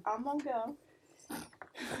too. I'm gonna go.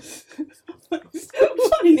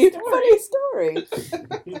 Funny Funny story.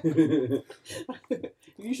 story.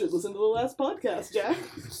 You should listen to the last podcast, Jack.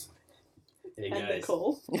 Hey And guys,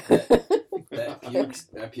 Nicole.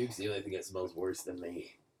 that puke's the only thing that smells worse than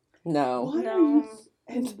me. No. Why are No. you,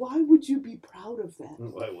 and why would you be proud of that?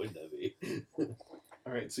 Why would that be?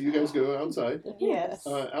 All right, so you guys go outside. Yes.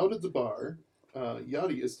 Out at the bar,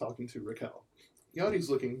 Yadi is talking to Raquel. Yadi's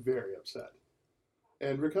looking very upset.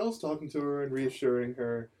 And Raquel's talking to her and reassuring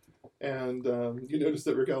her. And you notice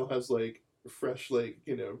that Raquel has, fresh,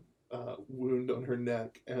 wound on her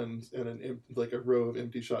neck and a row of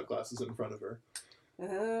empty shot glasses in front of her.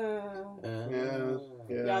 Yeah.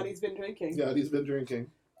 Yadi's been drinking. Yadi's been drinking.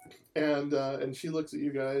 And she looks at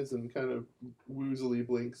you guys and kind of woozily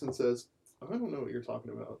blinks and says, "I don't know what you're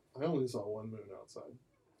talking about. I only saw 1 moon outside."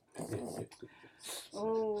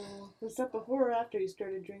 Oh, was that before or after you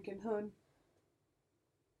started drinking, hun?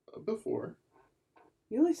 Before.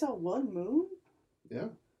 You only saw 1 moon? Yeah.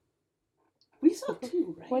 We saw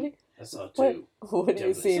 2, right? What do, I saw what, 2. what do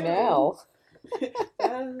you Definitely see saw now?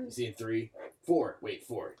 You seen 3? 4. Wait,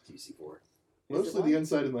 4. Do you see 4? Mostly one? the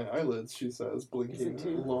inside of my eyelids, she says, blinking Is it 2?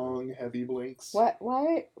 long, heavy blinks. What?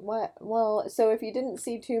 Why? What? Well, so if you didn't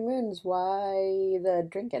see 2 moons, why the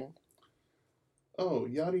drinking? Oh,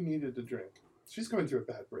 Yachty needed a drink. She's going through a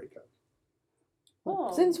bad breakup.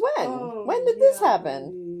 Oh. Since when? Oh, when did this yeah.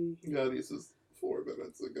 happen? Yachty says 4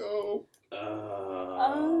 minutes ago.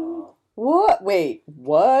 What? Wait,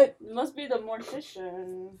 what? It must be the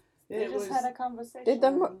mortician. They It just was. had a conversation.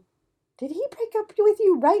 Did he break up with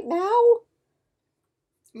you right now?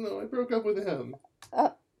 No, I broke up with him. Is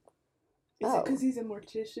it Oh. because he's a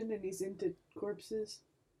mortician and he's into corpses?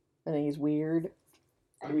 I think he's weird.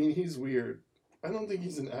 I mean, he's weird. I don't think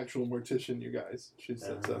he's an actual mortician, you guys. She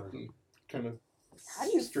sits up and kind of How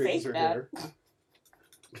do you straightens fake her that? hair.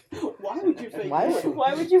 Why would you fake Why that? would-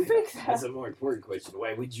 Why would you fake that? That's a more important question.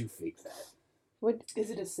 Why would you fake that? Would Is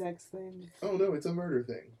it a sex thing? Oh no, it's a murder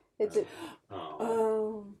thing. is it?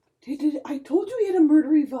 Oh. I told you he had a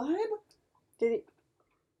murdery vibe. Did it?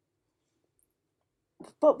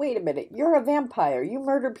 But wait a minute, you're a vampire. You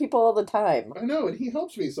murder people all the time. I know, and he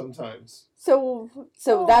helps me sometimes. So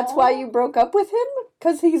that's why Aw. you broke up with him?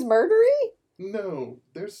 Cause he's murdery? No,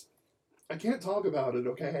 I can't talk about it,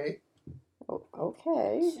 okay? Oh,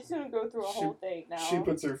 okay. She's gonna go through a She- whole thing now. She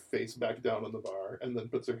puts her face back down on the bar and then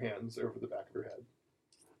puts her hands over the back of her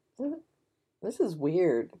head. This is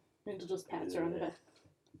weird. Angel just pats her on the back.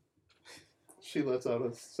 She lets out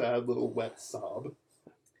a sad little wet sob.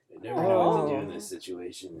 I never know what to do Oh. in this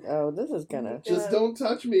situation. Oh, this is gonna. Just don't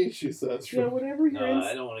touch me, she says. Yeah, whatever your No,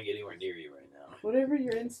 I don't want to get anywhere near you right now. whatever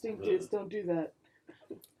your instinct is, don't do that.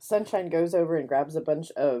 Sunshine goes over and grabs a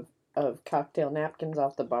bunch of cocktail napkins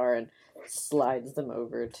off the bar and slides them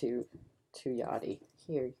over to Yachty.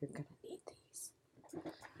 Here, you're gonna need these.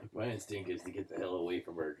 My instinct is to get the hell away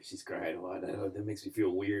from her because she's crying a lot. I know that makes me feel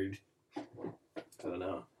weird. I don't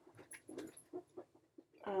know.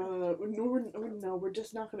 No, we're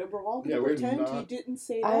just not gonna. We're all Yeah, gonna we're pretend he not- didn't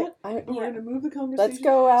say that. I But we're gonna move the conversation. let's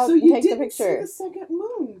go out So and you take the didn't see picture. the second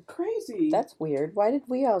moon? Crazy. That's weird. Why did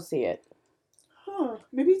we all see it? Huh?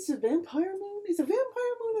 Maybe it's a vampire moon. Is a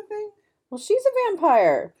vampire moon a thing? Well, she's a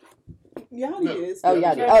vampire. Yachty No. is. Oh,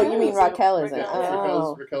 Yeah, Yachty. Raquel Oh, you mean is. Raquel isn't? Raquel.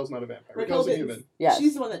 Oh, Raquel's not a vampire. Raquel Raquel's a didn't- human. yes.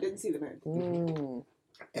 She's the one that didn't see the moon. Mm.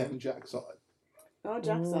 And Jack saw it. Oh,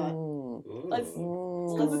 Jack saw it. Mm. Ooh. Let's Let's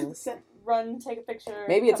look at Mm. the set. run, take a picture.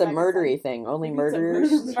 Maybe it's a come back and murdery thing. Only Maybe it's a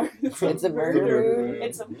murderers. murder- It's a murder moon. say-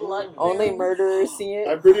 It's a blood. Only moon. murderers see it.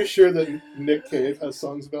 I'm pretty sure that Nick Cave has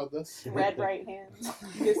songs about this. Red right hand.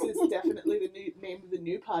 This is definitely the new name of the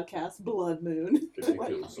new podcast, Blood Moon, If you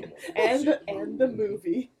kill someone, and the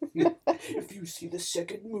movie. If you see the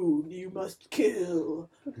second moon, you must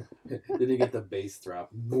kill. Then you get the bass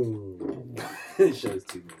drop. Boom. It shows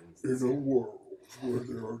 2 moons. In a world where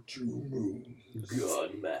there are 2 moons.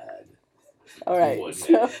 Gone mad. All right. One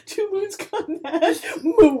So, man. 2 moons gone mad.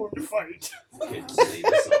 Moon fight. Can save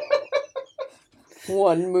us all.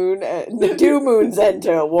 one moon. The 2 moons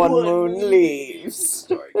enter. One One moon moon leaves.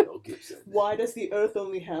 Starring Mel Gibson. Why does the Earth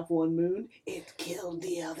only have 1 moon? It killed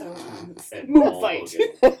the other ones. And Moon Paul fight.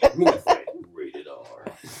 Hogan. Moon fight. Rated R.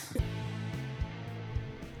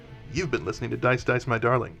 You've been listening to Dice Dice My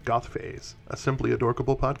Darling, Goth Phase, a simply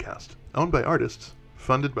adorkable podcast, owned by artists,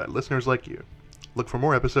 funded by listeners like you. Look for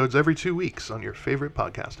more episodes every 2 weeks on your favorite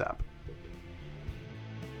podcast app.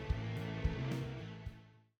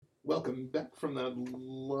 Welcome back from that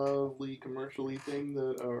lovely commercially thing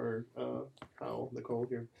that our pal Nicole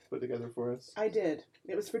here put together for us. I did.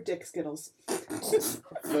 It was for Dick Skittles.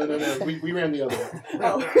 No. We ran the other one.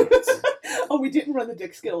 Oh, we didn't run the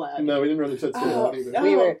Dick Skittle ad. No, we didn't run the Tootsie Roll Oh, either. no.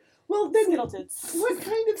 We were. Well, then, Skittle tits. what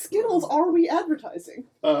kind of Skittles are we advertising?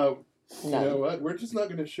 You No. know what? We're just not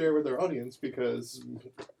going to share with our audience because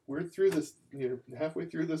we're through this, halfway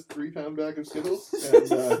through this 3-pound bag of Skittles,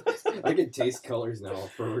 and I can taste colors now,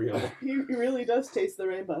 for real. He really does taste the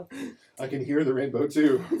rainbow. I can hear the rainbow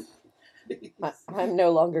too. I'm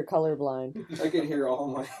no longer colorblind. I can hear all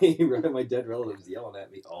my my dead relatives yelling at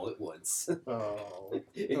me all at once. Oh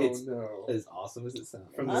It's no! as awesome as it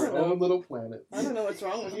sounds. From I their don't know. own little planet. I don't know what's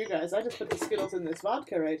wrong with you guys. I just put the Skittles in this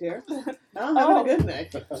vodka right here. I'm having a good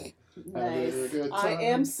night. Having a Nice. good I time.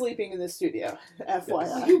 am sleeping in the studio,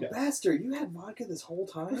 FYI. You bastard! You had vodka this whole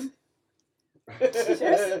time? There's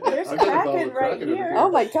I've got a bottle Kraken of right Kraken over here. here. Oh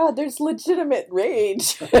my God! There's legitimate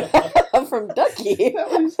rage from Ducky. That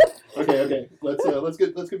was- Okay. Let's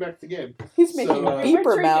get back to the game. He's making So, We're beeper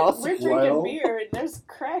drinking- mouth. We're drinking While- beer and there's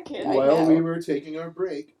Kraken. I While know. we were taking our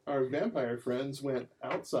break, our vampire friends went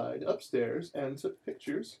outside, upstairs, and took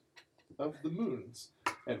pictures of the moons.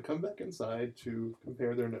 and come back inside to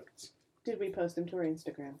compare their notes. Did we post them to our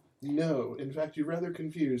Instagram? No, in fact, you're rather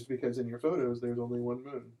confused because in your photos there's only one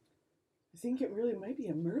moon. I think it really might be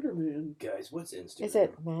a murder moon. Guys, what's Instagram? Is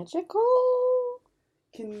it magical?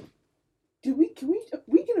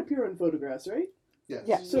 We can appear on photographs, right? Yes.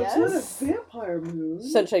 Yeah. So it's not a vampire moon.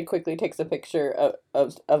 Sunshine quickly takes a picture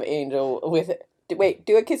of Angel with. Wait,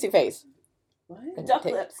 do a kissy face. What? Duck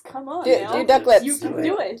Take- lips, come on Do now. duck lips. You can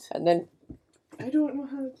do it. And then, I don't know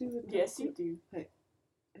how to do it. Yes, you do. I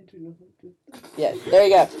do know how to do it. yeah, there you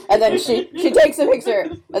go. And then she takes a picture,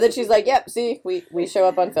 and then she's like, "Yep, see, we show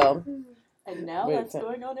up on film." And now Wait, that's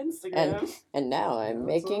going on Instagram. And now I'm Yeah,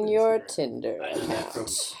 making it's your on Instagram. Tinder I know that from,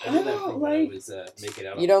 account. I know I that don't from when I like- was making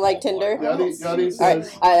out. You don't like on Tinder? Walmart. Yadi All right,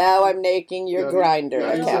 says, now I'm making your Yadi- grinder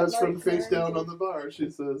Yadi account. says from Like face Grindr. down on the bar, she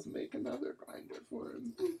says, make another grinder for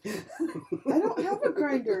him. I don't have a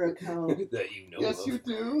grinder account. that you know Yes, of. you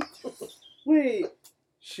do. Wait,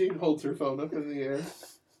 She holds her phone up in the air.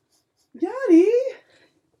 Yadi?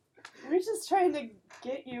 We're just trying to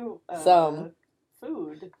get you Some.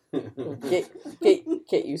 food.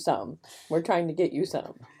 Get you some. We're trying to get you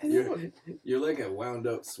some. I You're, don't- you're like a wound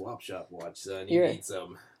up swap shop watch, son. You You're- need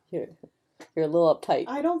some. You're a little uptight.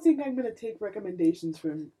 I don't think I'm gonna take recommendations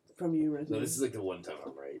from you, Resident. No, this is like the one time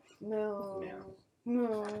I'm right. No. Yeah.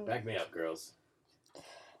 No. Back me up, girls.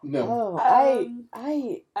 No. Oh, Um,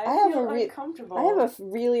 I I have feel a uncomfortable. I have a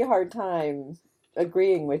really hard time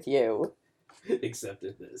agreeing with you. Except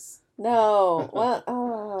in this. No, what?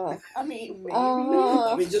 I mean, maybe.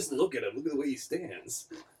 I mean, just look at him. Look at the way he stands.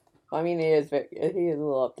 I mean, he is a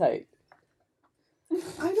little uptight.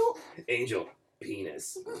 I don't. Angel,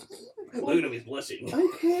 penis. Look at him, he's blushing.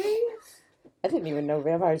 Okay. I didn't even know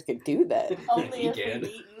vampires could do that. Only He if can. we've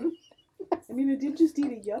eaten. I mean, I did just eat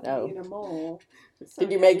a yuppie Oh. in a mall. So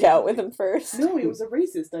Did you yeah, make they- out with him first? No, he was a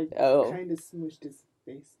racist. I Oh. kind of smushed his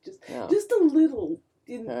face, No. just a little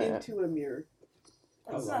Uh. into a mirror.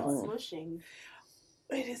 That's Oh, not wow. smushing.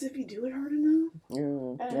 Wait, as if you do it hard enough. Yeah,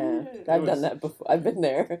 Oh. I've done that before. I've been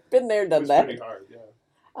there, done It was that. pretty hard,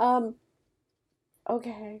 yeah.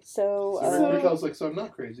 Okay, so So- Raquel's like, so I'm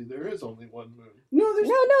not crazy. There is only one moon. No, there's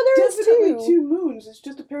no, there is definitely two. two moons. It's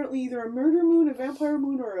just apparently either a murder moon, a vampire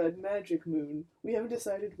moon, or a magic moon. We haven't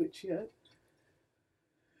decided which yet.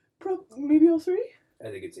 Maybe all three? I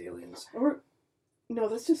think it's aliens. Or no,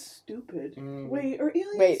 that's just stupid. Mm. Wait, are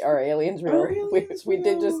aliens? Wait, are aliens real? Are aliens we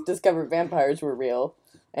did real? just discover vampires were real,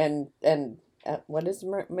 and what is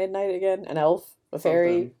midnight again? An elf, a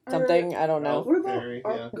fairy, Something. something? I don't know. Elf. What about Fairy,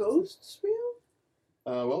 are yeah. ghosts real?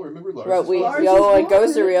 Well, remember Lars. Well, we Lars is and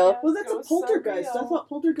ghosts are haunted. real. Well, that's Ghosts a are poltergeist. I real. thought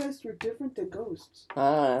poltergeists were different than ghosts.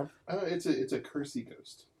 It's a cursey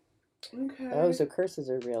ghost. Okay. Oh, so curses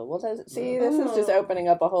are real. Well, see, this is just Oh. opening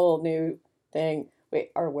up a whole new thing.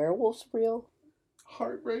 Wait, are werewolves real?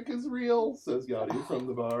 Heartbreak is real, says Yadi from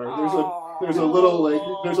the bar. Aw. There's a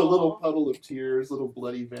little puddle of tears, little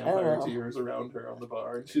bloody vampire Oh. tears around her on the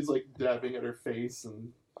bar, and she's like dabbing at her face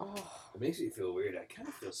and Oh, It makes me feel weird. I kind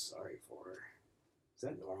of feel sorry for her. Is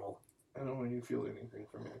that normal? I don't want you to feel anything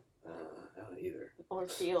from me. I don't either. Or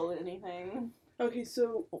feel anything. Okay,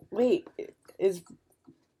 so wait, is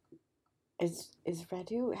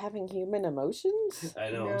Radu having human emotions? I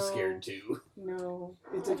know, No. I'm scared too. no,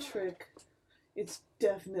 it's a trick. It's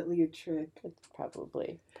definitely a trick. It's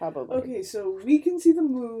probably. Okay, so we can see the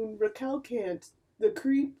moon. Raquel can't. The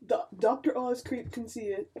creep, Dr. Oz creep can see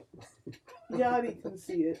it. Yadi can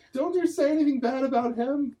see it. Don't you say anything bad about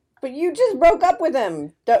him. But you just broke up with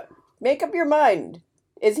him. Make up your mind.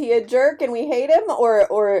 Is he a jerk and we hate him,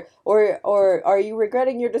 or are you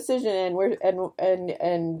regretting your decision and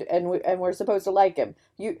we're supposed to like him?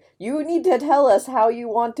 You need to tell us how you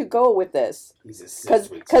want to go with this. He's a sis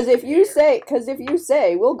with Because if you hair.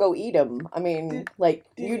 say we'll go eat him. I mean, Did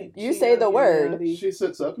you he say cheat the on you, word. Yadi? She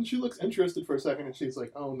sits up and she looks interested for a second, and she's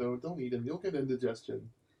like, "Oh no, don't eat him. You'll get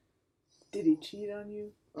indigestion." Did he cheat on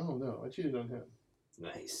you? Oh no, I cheated on him.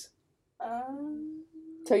 Nice.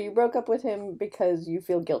 So you broke up with him because you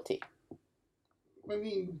feel guilty. I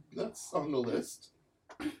mean, that's on the list.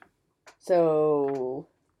 So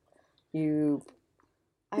you.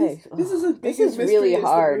 This is a This big is really mystery as the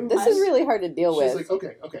hard. moon. This is really hard to deal She's with.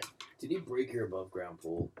 like, okay, Did he break your above ground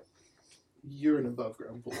pool? you're an above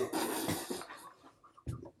ground pool.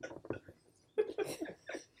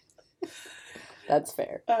 That's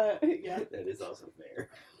fair. Yeah. That is also fair.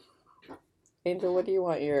 Angel, what do you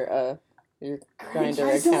want your grinder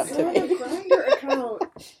I account don't to have a be? grinder account.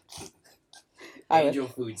 I would- Angel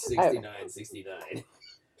Food 6969.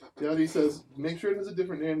 Yadi says, make sure it has a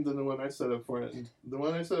different name than the one I set up for it. And the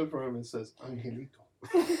one I set up for him, it says Angelito.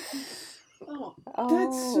 Oh, Oh.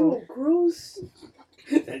 that's so gross.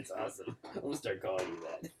 That's awesome. I'm gonna start calling you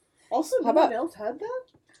that. Also, How no one about- else had that?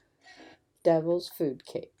 Devil's food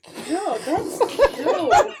cake. No, that's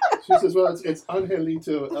no. She says, well, it's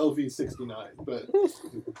Angelito LV69, but...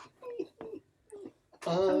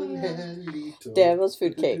 Angelito. Devil's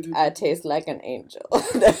food cake. I taste like an angel.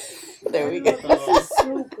 There we go. This is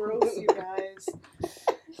so gross, you guys.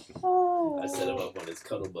 Oh. I set him up on his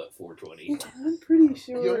Cuddlebutt 420. I'm pretty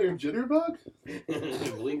You on your sure. jitterbug?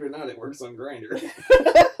 Believe it or not, it works on Grinder.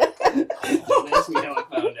 Don't ask me how I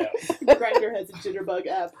found out. Grindr has a Jitterbug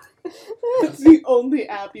app. It's the only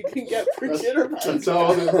app you can get for Jitterbug. That's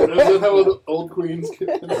how the old queens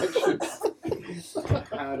get connections.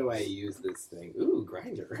 How do I use this thing? Ooh,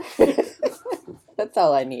 Grinder. That's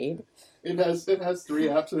all I need. It has 3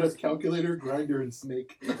 apps. It has Calculator, Grinder, and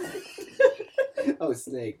Snake. Oh,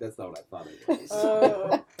 Snake. That's not what I thought it was.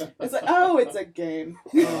 It's a game.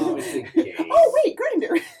 Oh, it's a game. Oh wait,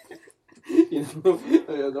 Grinder. You know,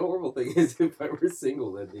 the horrible thing is, if I were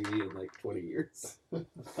single, that'd be me in like 20 years.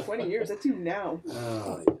 20 years. That's you now.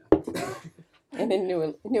 Oh, yeah. And in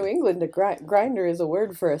New England, a grinder is a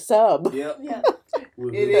word for a sub. Yep. Yeah.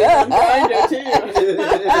 It is on Grinder too.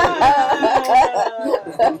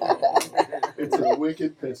 It's a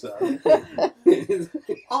wicked piss out.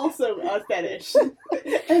 Also a fetish.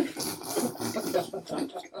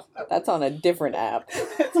 That's on a different app.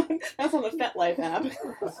 That's on the FetLife app.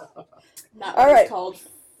 Not All what right. it's called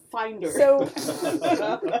Finder. So, It's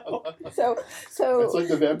like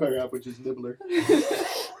the vampire app, which is Nibbler.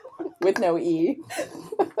 with no E.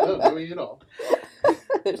 No, no E at all.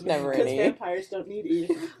 There's never Because any. vampires don't need E.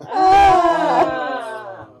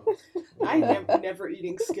 Ah! I'm never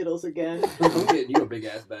eating Skittles again. I'm getting you a big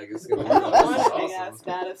ass bag of Skittles. I don't want This is a big awesome. ass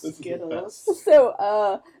vat of This is the Skittles. So,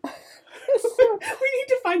 We need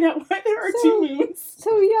to find out why there are So- 2 moons.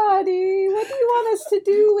 So Yadi, what do you want us to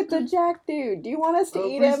do with the Jack dude? Do you want us to Oh,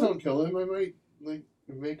 eat please him? don't kill him. I might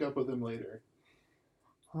make up with him later.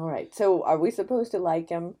 All right. So are we supposed to like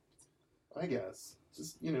him? I guess.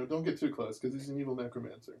 Just don't get too close because he's an evil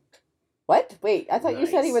necromancer. What? Wait, I thought you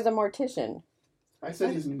said he Nice. was a mortician. I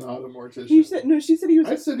said he's not a mortician. She said he was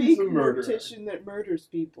I a said he's fake a murderer. mortician that murders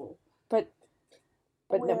people. But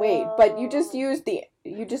no, wait. But you just Well- used the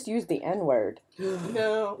N word.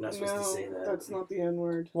 No, Not supposed to say that. that's not the N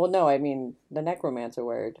word. Well, no, I mean the necromancer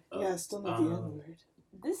word. Yeah, still not the N word.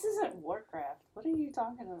 This isn't Warcraft. What are you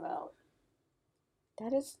talking about?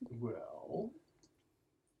 That is. Well,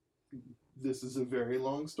 this is a very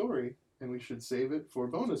long story, and we should save it for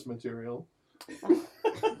bonus material.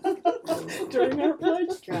 During our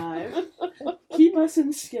pledge drive, keep us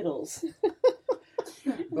in Skittles.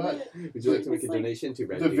 But Would you like to make It's a like- donation to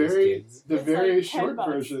Red the News very Kids? the It's very like short $10.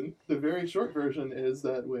 version the very short version is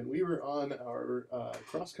that when we were on our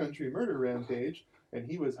cross country murder rampage and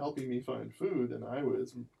he was helping me find food and I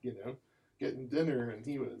was getting dinner and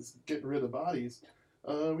he was getting rid of bodies,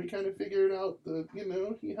 we kind of figured out that he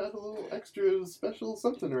had a little extra special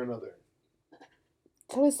something or another.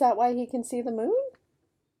 So is that why he can see the moon?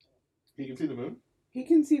 He can see the moon. He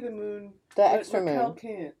can see the moon, The but extra Raquel moon,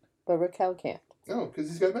 can't. but Raquel can't. Oh, because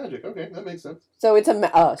he's got magic. Okay, that makes sense. So it's a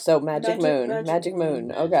magic Magic- moon, magic magic moon.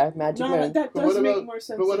 moon. Okay, magic No, moon. that But does what make about- more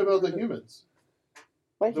sense. But what than about the murder. humans?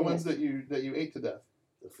 What The human? ones that you ate to death.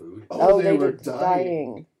 The food. Oh, they were were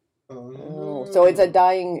dying. Oh. Oh, so it's a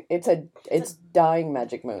dying. It's dying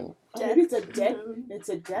magic moon. Oh, maybe it's a Death death. moon. It's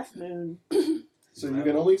a death moon. So you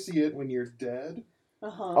can only see it when you're dead.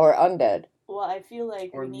 Or undead. Well, I feel like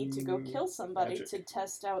Or we need to go kill somebody magic. to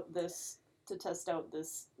test out this.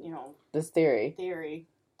 This theory. Theory.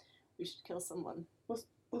 We should kill someone. Let's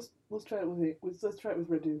try it with let's try it with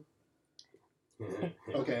Redu.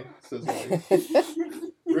 Okay, says Molly.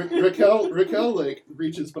 Raquel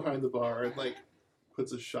reaches behind the bar and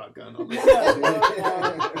puts a shotgun on No,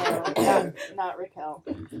 the not Raquel.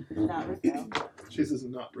 Not Raquel. She says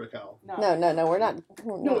not Raquel. No. No, we're not.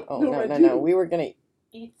 No, no, no. We were gonna.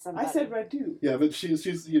 Eat somebody. I said Redu. Yeah, but she's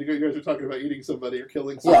you guys are talking about eating somebody or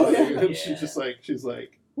killing Yeah. somebody, Oh, yeah. and she's just she's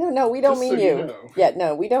like. No, we don't just mean so you. know. Yeah,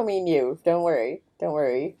 no, we don't mean you. Don't worry. Don't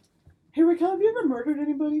worry. Hey Raquel, have you ever murdered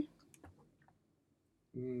anybody?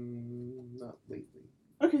 Not lately.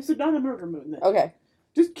 Okay, so not a murder moon then. Okay.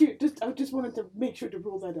 I just wanted to make sure to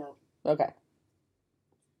rule that out. Okay.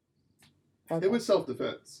 Okay. It was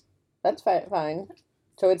self-defense. That's fine.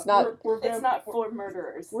 So it's not. We're It's not for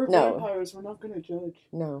murderers. We're No. vampires. We're not going to judge.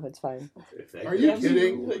 No, it's fine. Are you Yeah,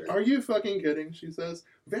 kidding? Are you fucking kidding? She says.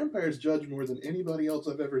 Vampires judge more than anybody else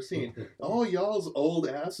I've ever seen. All y'all's old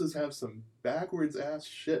asses have some backwards ass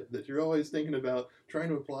shit that you're always thinking about trying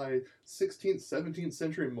to apply 16th, 17th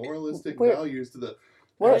century moralistic We're- values to the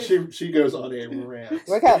We're, She goes on a rant.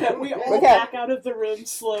 we're co- We all Okay. back out of the room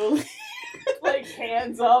slowly. Like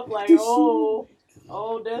hands up, like Does she-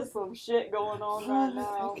 oh, there's some shit going on right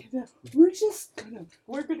now. Okay, now we're just gonna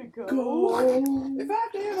We're gonna go. go. If I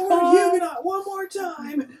have to hear the word Huguenot one more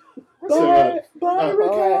time. So, Bye, bye, uh,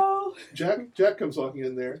 Raquel. Jack comes walking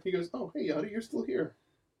in there. He goes, "Oh, hey, Yadi, you're still here."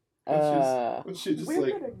 And she just We're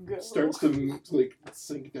like gonna go. starts to like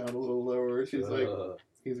sink down a little lower. She's like, Uh,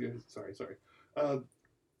 "He's going sorry.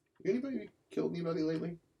 Anybody killed anybody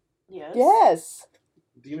lately? Yes. yes.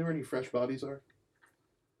 Do you know where any fresh bodies are?"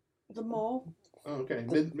 The mall. Oh, okay.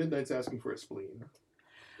 Midnight's asking for a spleen.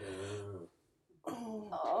 Oh.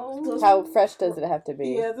 Oh. How fresh does it have to be?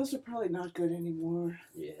 Yeah, those are probably not good anymore.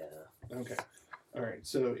 yeah. Okay. All right.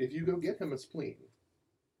 So if you go get him a spleen,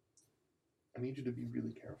 I need you to be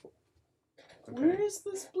really careful. Okay. Where is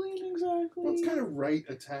the spleen exactly? Well, it's kind of right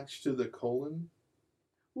attached to the colon.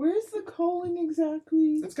 Where's the colon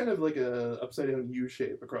exactly? It's kind of like a upside down U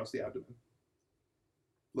shape across the abdomen,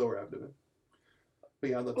 lower abdomen. But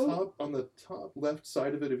yeah, on the top left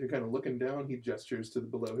side of it, if you're kind of looking down, he gestures to the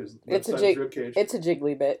below his left It's a side jig- rib cage. It's a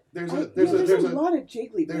jiggly bit. There's Yeah, a lot of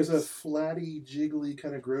jiggly there's a bits. flatty, jiggly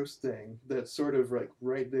kind of gross thing that's sort of like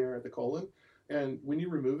right there at the colon, and when you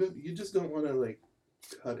remove it, you just don't want to like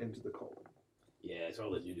cut into the colon. Yeah, that's all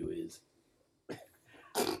that you do is.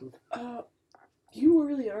 You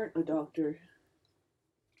really aren't a doctor.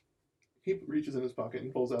 He reaches in his pocket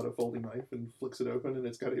and pulls out a folding knife and flicks it open, and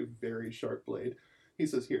it's got a very sharp blade. He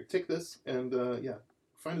says, "Here, take this, and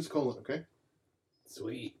find his colon, okay?"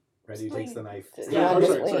 Sweet. Ready takes the knife. Yeah, I'm the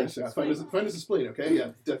sorry, spleen. find his spleen, okay?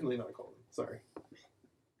 Yeah, definitely not a colon. Sorry.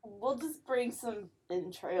 We'll just bring some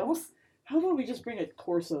entrails. How about we just bring a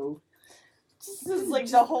torso? Just like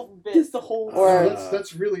the whole bit. Just the whole. Or-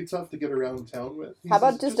 That's really tough to get around town with. He How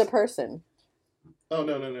about says, just a person? Oh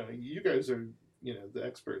no! You guys are the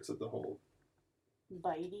experts at the whole.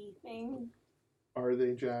 bitey thing. Are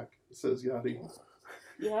they, Jack? Says Yachty.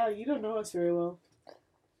 Yeah, you don't know us very well.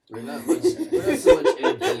 We're not so much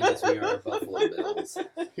MP as we are Buffalo Bills.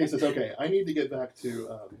 He says, "Okay, I need to get back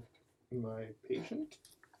to my patient."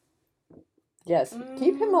 Yes.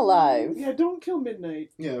 Keep him alive. Yeah, don't kill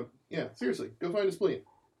Midnight. Yeah. Seriously, go find a spleen.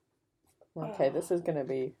 Okay, this is gonna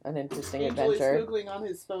be an interesting Angel is adventure. googling on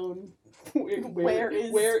his phone. Where is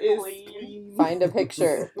spleen? spleen? Find a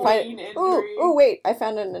picture. Spleen injury. Oh, wait! I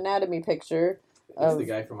found an anatomy picture That's of the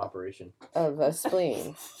guy from Operation. a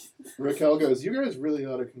spleen. Raquel goes, "You guys really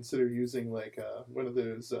ought to consider using like one of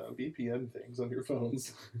those VPN things on your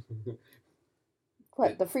phones."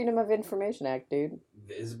 What? The Freedom of Information Act, dude.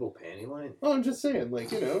 Visible panty line? Oh, I'm just saying, like,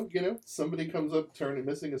 somebody comes up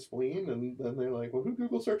missing a spleen, and then they're like, "Well, who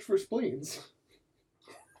Google search for spleens?"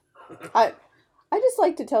 I just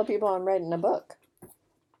like to tell people I'm writing a book.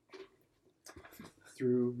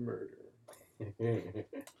 Through murder.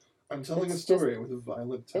 I'm telling a It's story with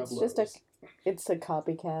violent tableaus. It's a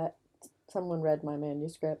copycat. Someone read my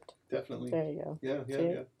manuscript. Definitely. There you go. Yeah.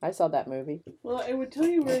 See? I saw that movie. Well, it would tell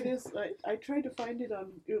you where it is. I tried to find it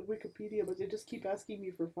on Wikipedia, but they just keep asking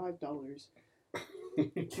me for $5.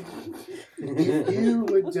 If you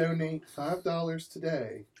would donate $5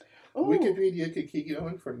 today, Oh, Wikipedia could keep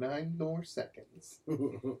going for 9 more seconds.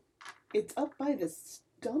 it's up by the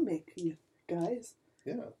stomach, you guys.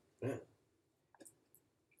 Yeah.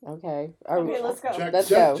 Okay. Okay, let's go. Let's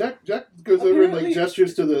go. Jack goes over and Apparently-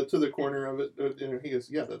 gestures to the corner of it. He goes,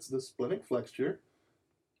 "Yeah, that's the splenic flexure,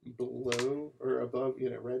 below or above,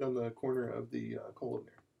 right on the corner of the colon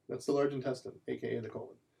there. That's the large intestine, aka the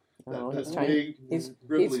colon. Oh, That's he's trying. big. He's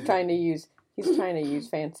ribbly- trying to use. He's trying to use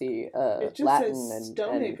fancy It just Latin says and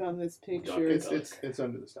stomach on this picture. It's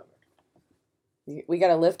under the stomach, we got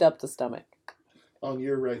to lift up the stomach on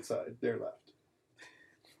your right side, their left.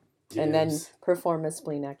 and then perform a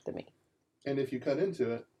splenectomy. And if you cut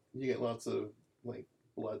into it, you get lots of like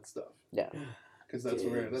blood stuff. Yeah. Because that's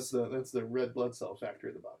where that's the red blood cell factor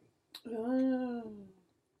of the body. Oh.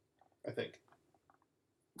 I think.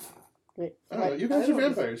 Wait, I don't know. You guys I are don't-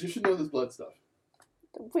 vampires. You should know this blood stuff.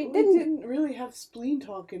 we We didn't. didn't really have spleen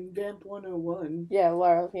talk in Vamp 101. Yeah,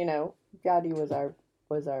 well, Yadi was our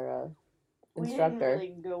We didn't instructor. really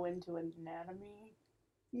go into anatomy.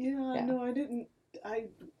 Yeah, Yeah. no, I didn't. I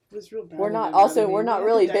was real bad. We're at not- anatomy. also, we're We not had to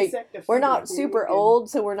really big- dissect a We're fetal not super pig and- old,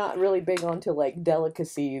 so we're not really big onto like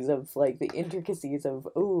delicacies of like the intricacies of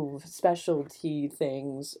specialty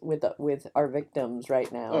things with our victims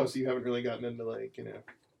right now. Oh, so you haven't really gotten into like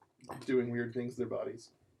doing weird things to their bodies.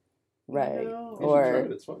 Right. No. You should Or- try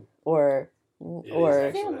it. It's fun. Or It is or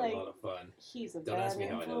actually feel a like- lot of fun. He's a Don't bad ask me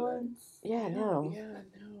how I know that. influence. yeah, no. Yeah,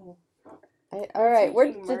 no. All right, we're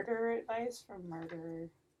Taking murder advice from murderer.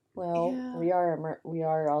 Well, Yeah. we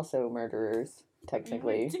are also murderers,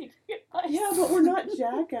 technically. Yeah, but we're not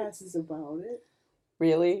jackasses about it.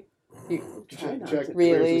 Really? You, Try not Jack to.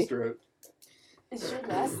 Really? clears his throat. Is your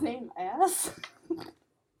last name Ass?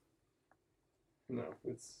 No,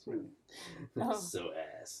 it's Oh. So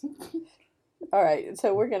ass. all right,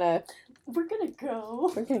 so we're gonna We're gonna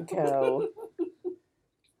go. go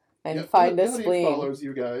and Yep, find a Nobody spleen. follows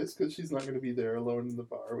you guys because she's not going to be there alone in the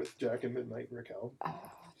bar with Jack and Midnight and Raquel.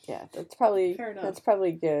 Yeah, that's probably Fair enough.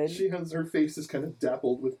 good. She has her face is kind of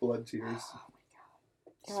dappled with blood tears,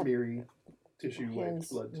 God. smeary tissue wiped Hands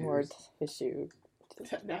blood more tears. tissue.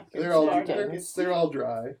 Napkins. They're all Napkins. they're all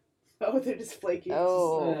dry. Oh, they're just flaky.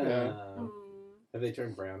 Oh. Yeah. Mm. Have they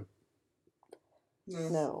turned brown? No,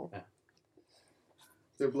 No.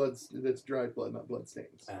 their blood's it's dried blood, not blood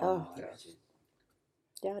stains. Oh. Yeah.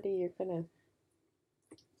 Daddy, you're gonna.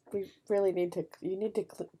 We really need to. You need to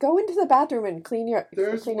go into the bathroom and clean your.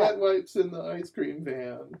 There's clean wet up. wipes in the ice cream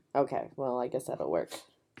van. Okay, well, I guess that'll work.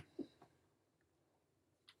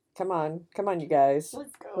 Come on, you guys.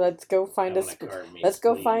 Let's go. Let's go find a. I wanna carve me Let's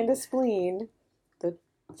go spleen. find a spleen. That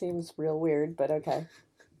seems real weird, but okay.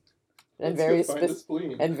 And Let's very go find a specific.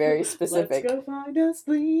 spleen. And very Let's specific. go find a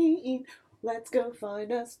spleen. Let's go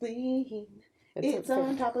find a spleen. It's okay.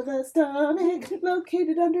 on top of the stomach,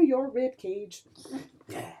 located under your rib cage.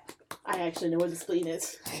 Yeah. I actually know where the spleen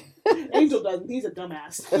is. Angel doesn't. He's a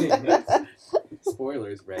dumbass.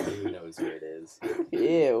 Spoilers, Reggie knows where it is.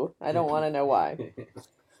 Ew! I don't want to know why.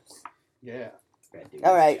 Yeah.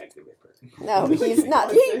 All right. No, he's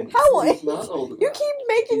not. How? He's not old You enough. keep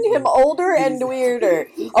making him older and weirder.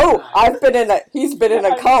 Oh, he's been in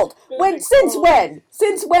a cult. Since when?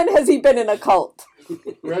 Since when has he been in a cult?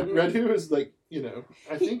 Redhu is like,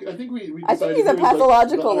 I think we I think decided he's a he was, like,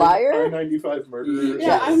 pathological the liar. I-95 murderer.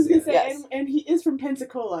 Yeah, I was gonna say, Yes. and he is from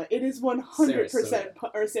Pensacola. It is 100%,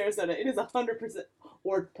 or Sarasota. It is 100%,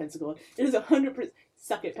 or Pensacola. It is 100%.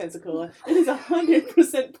 Suck it, Pensacola. It is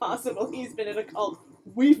 100% possible he's been in a cult.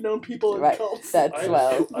 We've known people in Right. cults. That's I-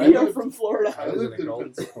 well. I We are lived- from Florida. I I was lived in a in cult.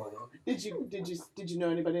 Pensacola. Did you know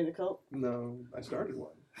anybody in a cult? No, I started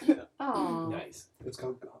one. Oh, Nice. It's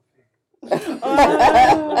called Coffee.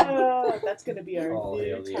 That's gonna be our All new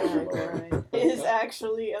hail the Overlord. tagline. Is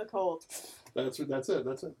actually a cult. That's it.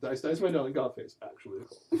 Dice my down Godface. Actually,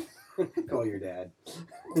 Call your dad.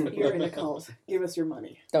 You're in a cult. Give us your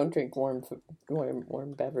money. Don't drink warm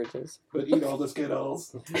beverages. but eat all the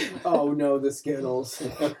Skittles. Oh no, the Skittles.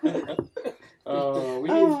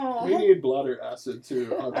 We need bladder acid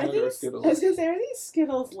to Are augment our these? I was Skittles. gonna say, are these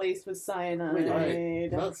Skittles laced with cyanide?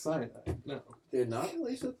 Right. Not cyanide. No. They're not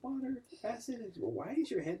laced with water acid. Well, why does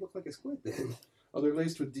your head look like a squid then? Oh, they're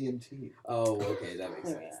laced with DMT. Oh, okay, that makes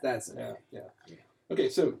sense. That's Yeah. Okay,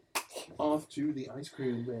 so off to the ice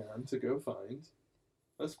cream van to go find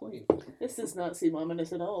a spleen. This does not seem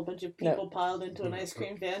ominous at all. A bunch of people piled into an ice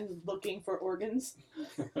cream van looking for organs.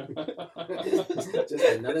 just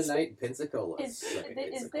another night in Pensacola. Is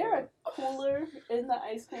there a cooler in the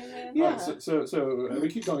ice cream man? Yeah. So we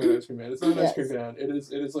keep calling it an ice cream van. It's not an ice cream Yes. van. It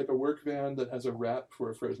is like a work van that has a wrap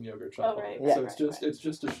for a frozen yogurt shop. Oh, right, on it. right, So it's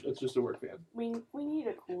just a work van. We need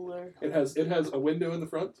a cooler. It has a window in the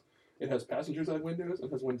front. It has passenger side windows. It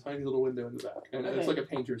has one tiny little window in the back, and it's Okay. like a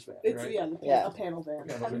painter's van, It's right? Yeah. a panel van.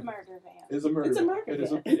 Yeah, A okay. murder van. It is a murder. It's a van. murder It is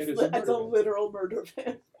van. a It's a murder van. literal murder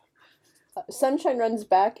van. Sunshine runs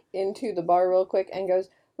back into the bar real quick and goes,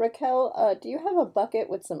 Raquel, do you have a bucket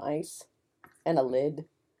with some ice and a lid?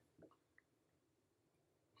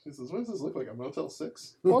 She says, "What does this look like? A Motel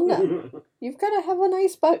 6?" Well, no. You've got to have a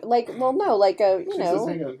nice bucket. Like, well, no, like a, She says,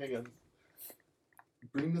 "Hang on.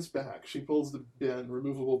 Bring this back." She pulls the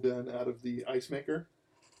removable bin, out of the ice maker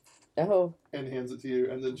Oh, and hands it to you.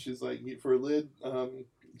 And then she's like, for a lid,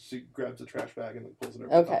 she grabs a trash bag and then pulls it over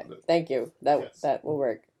the okay. top of it. Thank you. Yes. That will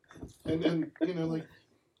work. And like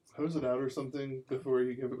hose it out or something before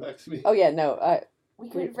you give it back to me. Oh, yeah, no, We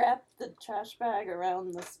could wrap the trash bag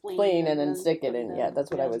around the spleen. spleen and then stick it put in. Yeah,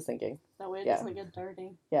 that's what I was thinking. That way it Yeah. doesn't get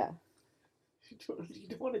dirty. Yeah. You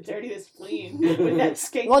don't want to dirty the spleen with that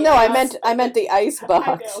skanky. Well, no, ass. I meant the ice I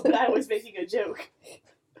box. know, but I was making a joke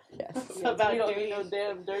Yes. about we don't dirty, need no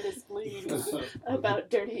damn dirty spleen. about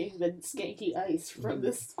dirtying the skanky ice from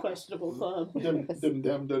this questionable club. Them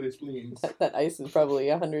damn dirty spleens. That ice is probably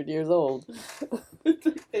 100 years old. And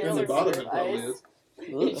the There's bottom some it probably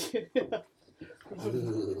ice. is.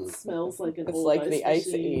 Ugh. Smells like an It's old like ice the ice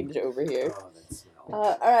machine. age over here. Oh, that smell.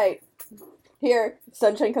 All right. Here,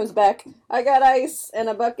 Sunshine comes back. I got ice and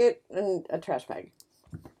a bucket and a trash bag.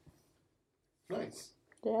 Nice.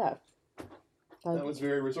 Yeah. That was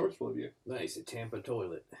very resourceful of you. Nice, a Tampa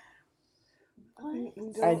toilet.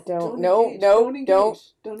 What? I don't- engage, no, engage,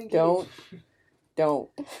 don't engage. Don't.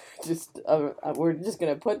 Just we're just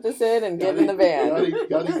gonna put this in and get in the van.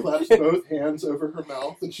 Yadi claps both hands over her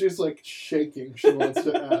mouth, and she's like shaking. She wants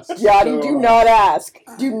to ask. Yachty, so do hard. not ask.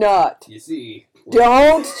 Do not. You see,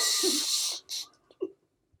 Don't.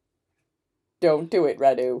 Don't do it,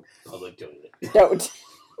 Radu. public toilet. Don't.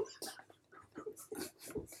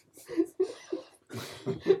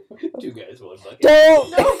 Two guys, one bucket.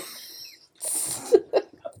 Don't.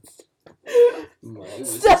 Mine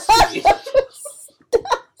was Stop. a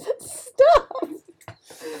Stop.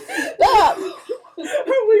 Stop.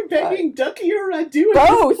 Are we begging Ducky or Radu? at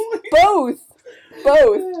Both. this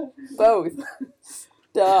point? Both.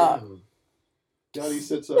 Stop. Yachty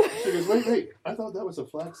sits up. She goes, wait. I thought that was a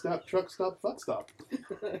flag stop, truck stop, fuck stop.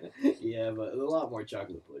 Yeah, but a lot more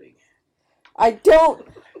chocolate pudding. I don't.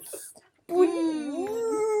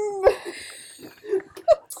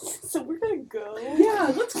 So we're gonna go.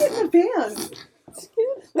 Yeah, let's get in the van.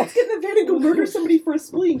 Let's get in the van and go murder somebody for a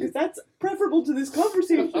spleen, because that's preferable to this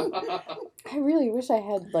conversation. I really wish I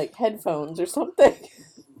had like headphones or something.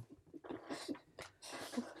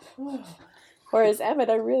 Whereas Emmett,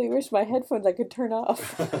 I really wish my headphones I could turn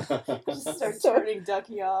off, Just start So- turning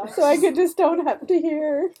Ducky off. so I could just don't have to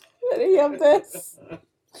hear any of this.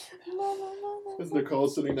 As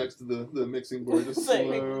Nicole's sitting next to the mixing board, just Like,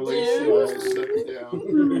 slowly dude. slides Ducky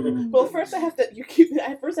down. Well, first I have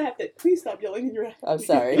to. Please stop yelling in your. I'm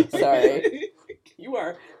sorry. You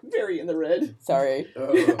are very in the red. Sorry.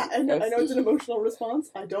 I know it's an emotional response.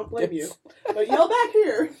 I don't blame you. But yell back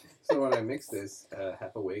here. So when I mix this,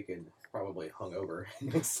 half awake and probably hungover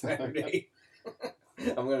next Saturday,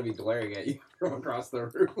 I'm gonna be glaring at you from across the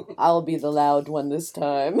room. I'll be the loud one this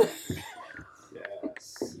time.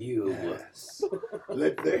 Yes. You Yes.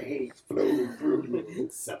 Let the hate flow through.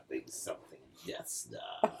 something Death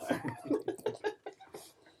Star.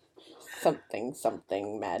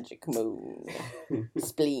 Something magic moon.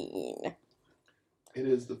 Spleen. It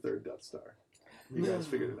is the third Death Star. You guys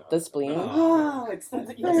figured it out. The spleen? Oh, it's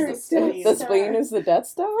the Yes, third the spleen. The spleen is the Death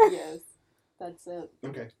Star? Yes, that's it.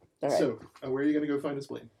 Okay. Alright. So, where are you going to go find a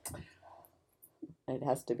spleen? It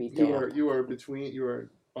has to be You damp. are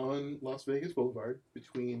on Las Vegas Boulevard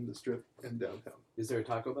between the Strip and downtown. Is there a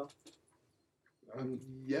Taco Bell?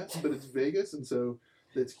 Yes, but it's Vegas, and so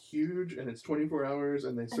it's huge, and it's 24 hours,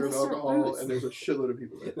 and they serve they serve alcohol, booze. and there's a shitload of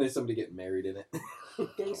people there. There's somebody getting married in it.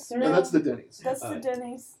 They serve. No, that's the Denny's. That's the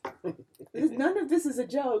Denny's. None of this is a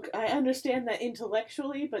joke. I understand that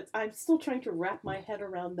intellectually, but I'm still trying to wrap my head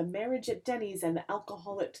around the marriage at Denny's and the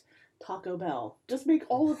alcohol at Taco Bell. Just make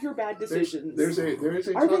all of your bad decisions. There is a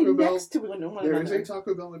Are they Taco Bell. next to one There is a another?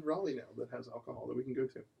 Taco Bell in Raleigh now that has alcohol that we can go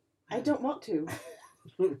to. I don't want to.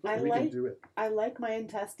 I We can like do it. my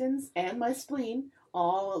intestines and my spleen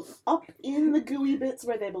all up in the gooey bits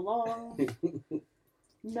where they belong.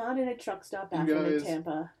 Not in a truck stop You bathroom in guys-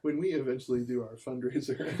 Tampa. When we eventually do our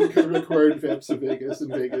fundraiser and go record Vamps of Vegas in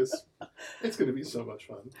Vegas, it's going to be so much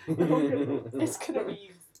fun. It's gonna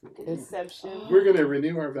be Inception. We're going to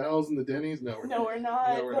renew our vows in the Denny's. No, we're No, not. we're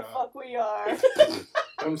not. No, we're The not. fuck we are.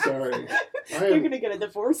 I'm sorry. They're gonna get a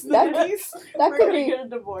divorce in the That- Denny's. That We're could gonna be. get a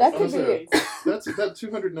divorce. that could Also, be- that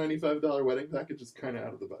 $295 wedding package is kind of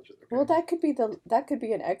out of the budget. Okay? Well, that could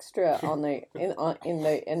be an extra on the in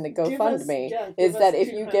the Give us- GoFundMe. yeah, Is give that us if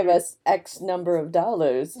you give 200. us X number of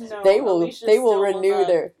dollars, No, they will Alicia they will still will renew not.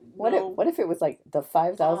 their. What No. if it was like the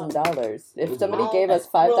 $5,000? If somebody I'll- gave us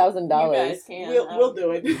Well, you $5,000, You guys can. We'll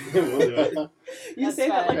do it. We'll do it. You That's say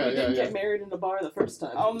that like fine. we didn't Yeah. get married in a bar the first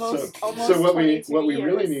time. Almost So what we 22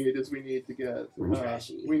 really years. need is we need to get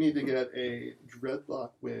Trashy. a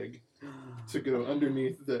dreadlock wig to go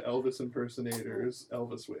underneath the Elvis impersonator's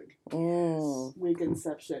Elvis wig. Wig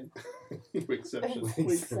inception. Wigception.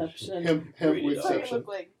 Wigception. Hemp That's what you wigception. look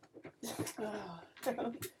like.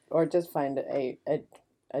 or just find a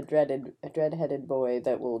dread-headed boy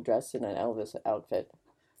that will dress in an Elvis outfit.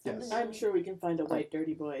 Yes. I'm sure we can find a white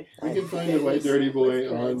dirty boy. We can find a white dirty boy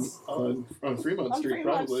on Yes. Fremont On Street Fremont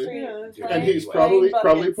probably. Street. Yeah. And he's Playing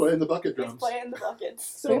probably buckets. playing the bucket He's drums. playing the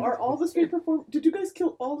buckets. So are all the street performers? Did you guys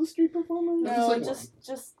kill all the street performers? Just No, like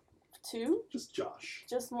just two, Just Josh.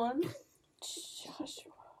 just one.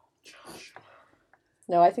 Joshua. Josh.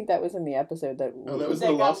 No, I think that was in the episode that. Oh, that was That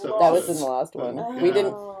in the got lost lost. episode. That was in the last one. Oh, We yeah.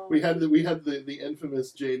 didn't. We had the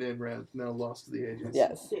infamous J name rant now lost to the ages.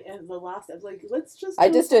 Yes. The last, like, let's just. I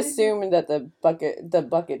go just find- assumed that the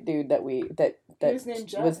bucket dude that He was named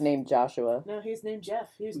Jeff. was named Joshua. No, he's named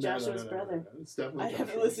Jeff. He was No, Joshua's brother. no. It's definitely I haven't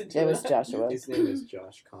Joshua. listened to It it. was Joshua. His name is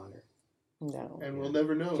Josh Connor. No. And we'll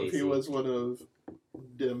never know if he Casey. was one of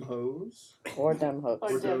Dim Hoes. Or dumb hooks.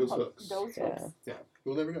 Or Or those them hooks. Those Yeah. hooks. Yeah,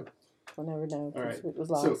 we'll never know. We'll never know. 'Cause All right. It was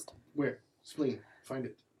So- lost. Where? Spleen. Find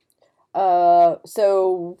it.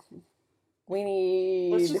 So we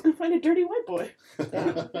Let's need. just go find a dirty white boy.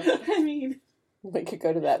 I mean, We could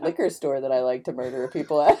go to that liquor store that I like to murder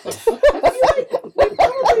people at. I feel like we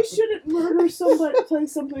probably shouldn't murder somebody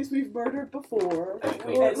someplace we've murdered before.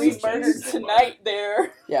 Wait, Or And we least murdered recently. tonight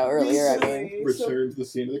there. Yeah, earlier. I mean, Recently. So, Return to the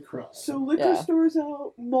scene of the crime. so liquor Yeah. store's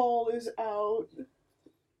out, mall is out.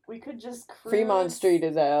 We could just cruise. Fremont Street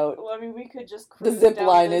is out. Well, I mean, we could just The cruise zip down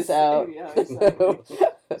line this- is out. Yeah, exactly.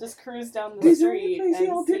 Just cruise down the Is there any street place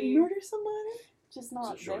y'all and didn't see. murder somebody? Just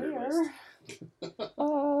not It's a shorter there. list.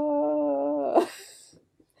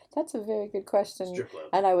 That's a very good question, Strip club.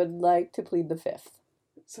 and I would like to plead the fifth.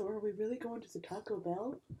 So are we really going to the Taco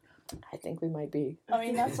Bell? I think we might be. I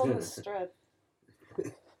mean, that's on the strip.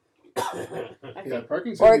 I Yeah, think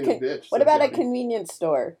parking's Or gonna be a can- bitch. What says about a Yachty. convenience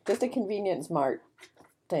store? Just a convenience mart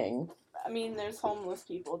thing. I mean, there's homeless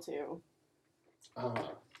people too.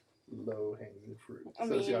 Low hanging fruit. I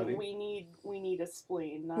Says mean, Yachty. we need a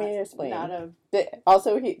spleen, not We need a spleen. not a.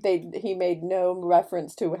 Also, he made no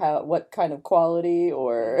reference to what kind of quality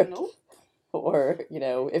or Nope.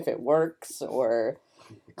 if it works or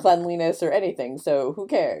cleanliness or anything. So who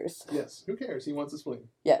cares? Yes. Who cares? He wants a spleen.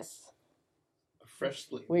 Yes, A fresh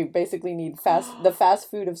spleen. we basically need the fast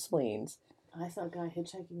food of spleens. I saw a guy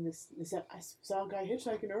hitchhiking I saw a guy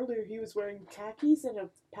hitchhiking earlier. He was wearing khakis and a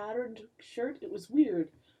patterned shirt. It was weird.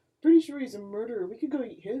 Pretty sure he's a murderer. We could go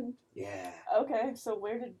eat him. Yeah. Okay, so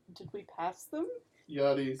where did we pass them?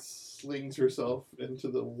 Yachty slings herself into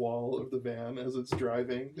the wall of the van as it's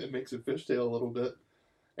driving and makes it fishtail a little bit.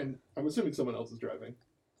 And I'm assuming someone else is driving.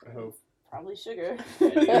 I hope. Probably sugar.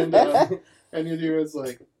 And Yadira's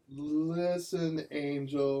like, listen,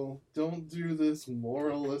 Angel, don't do this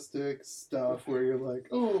moralistic stuff where you're like,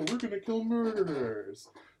 oh, we're gonna kill murderers.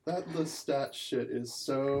 That Lestat shit is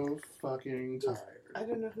so fucking tired. I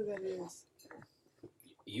don't know who that is.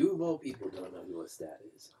 You of all people don't know who Lestat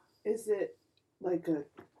is. Is it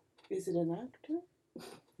is it an actor?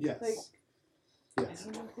 Yes. Like- I Yes.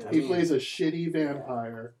 don't know who I He mean- plays a shitty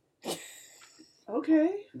vampire.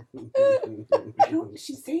 Okay.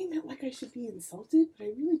 She's saying that like I should be insulted, but I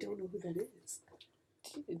really don't know who that is.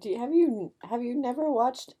 Have you never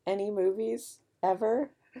watched any movies ever?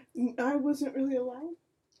 I wasn't really allowed.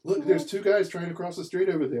 Look, there's two guys trying to cross the street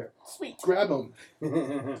over there. Sweet. Grab them.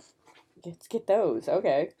 Let's get those.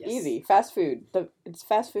 Okay, Yes. easy. Fast food. It's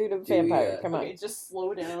fast food of Do we, vampire. Come on. Okay, just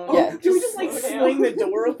slow down. Oh, Yeah. do we just like slow down. sling the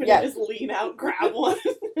door open Yeah. and just lean out, grab one,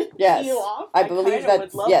 Yes. peel off? I I believe kinda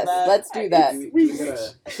that's would love yes. that. Let's do that. We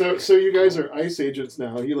gotta, So you guys are ICE agents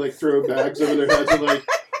now. You like throw bags over their heads and like,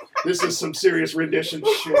 this is some serious rendition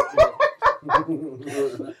shit.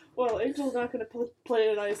 Well, Angel's not going to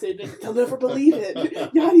play an ice agent. They'll never believe it.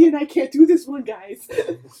 Yachty and I can't do this one, guys.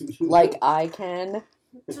 Like I can.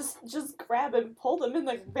 Just grab and pull them in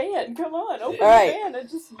the van. Come on, open All right. the van and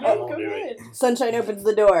just yank I'll them do it. in. Sunshine opens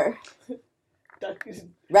the door.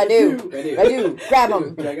 Radu. Radu, grab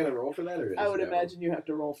 'em. Do I gotta roll for that, or I would just go? imagine you have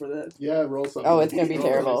to roll for that. Yeah, roll something. Oh, it's gonna be Roll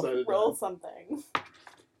terrible. something decided Roll that. something.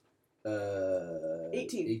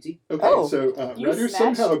 18. 18. Okay, Oh. so You Radu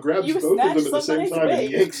snatched- somehow grabs you both of them at the snatched same somebody's time and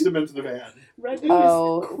wig. yanks them into the van. Radu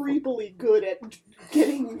Oh. is creepily good at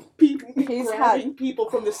getting people, He's grabbing people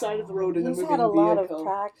from the side of the road and then He's moving had a the lot vehicle. of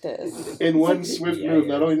practice. In one swift Yeah, move,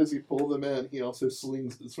 yeah. not only does he pull them in, he also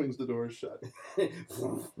swings the doors shut.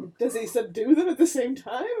 Does he subdue them at the same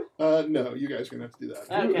time? No, you guys are gonna have to do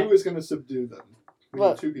that. Okay. Who is gonna subdue them? We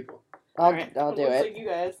Well- need two people. I'll Alright. I'll do Looks it. like you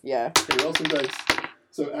guys. Yeah. Okay, roll some dice.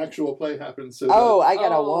 So actual play happens. So Oh, I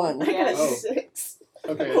got a Oh. 1. I got a Oh. 6.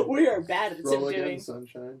 that, okay. We are bad at Roll again, subduing.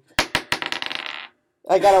 sunshine.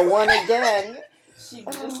 I got a 1 again. She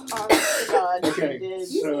just, honest to God, Okay, she did.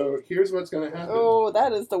 so here's what's gonna happen. Oh,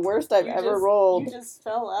 that is the worst I've You ever just- rolled. You just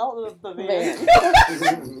fell out of the van.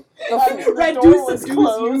 Man. I mean, the Red door Deuce was subdues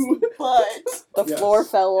closed, you. but The Yes. floor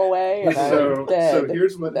fell away and So I'm dead.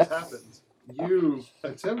 here's what happened. You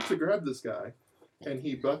attempt to grab this guy, and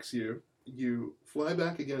he bucks you. You fly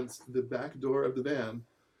back against the back door of the van,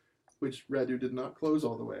 which Radu did not close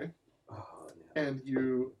all the way, Oh, no. and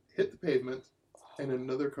you hit the pavement, and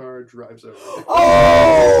another car drives over.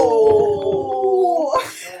 Oh!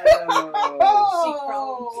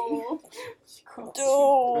 she crunched. Okay,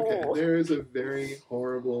 Oh. there is a very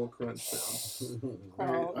horrible crunch sound.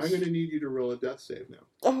 Alright, I'm going to need you to roll a death save now.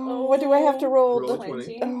 Oh, what do I have to roll? Roll a The-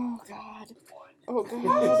 20. Oh, God. Oh, This is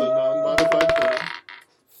God. a non-modified 20.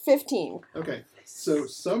 15. Okay, so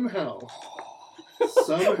somehow,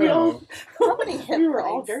 How many hit We were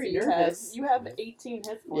all points very do you nervous. have? You have 18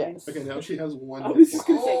 hit points. okay, now she has one. I hit was just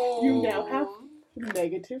point. going to say, you now have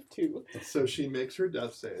 -2. So she makes her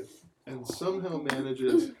death save, and somehow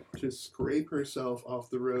manages to scrape herself off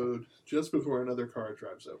the road just before another car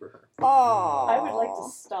drives over her. Aww. I would like to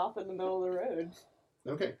stop in the middle of the road.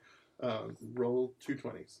 Okay, roll 2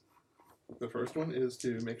 20s. The first one is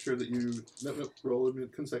to make sure that you roll them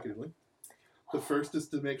consecutively. The first is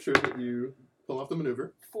to make sure that you pull off the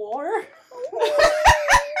maneuver. 4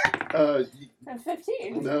 Uh, and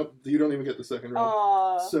 15. no, you don't even get the second roll.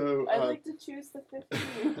 Aw. So I'd like to choose the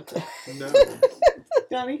 15. no,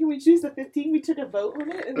 Donnie, can we choose the 15? We took a vote on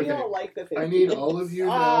it, and we Okay. all like the 15. I need all of you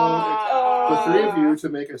now, Ah. the 3 of you, to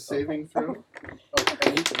make a saving throw.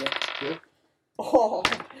 Oh.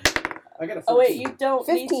 I got a 14. Oh wait, you don't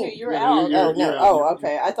need 15. to. You're No, out. you're- Oh, no. out. Oh,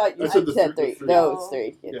 okay. I thought you I said the said three- 3. the No, three.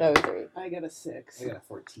 it's 3. Yeah. That was 3. I got a 6. I got a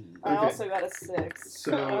 14. I Okay. also got a 6.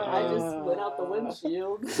 So, I just um, went out the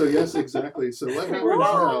windshield. So yes, exactly. So what We happens were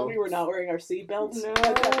now? not wearing our seatbelts. No. Let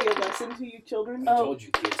that be a lesson to you children. I Oh. told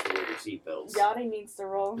you kids to wear their seatbelts. Yachty needs to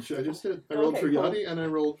roll. I just did. I rolled Okay, for cool. Yachty and I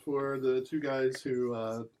rolled for the 2 guys who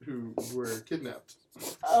were kidnapped.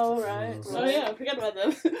 Oh, right. Oh yeah, I forgot about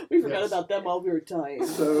them. We forgot Yes. about them while we were dying.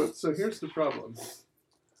 So here's the problem.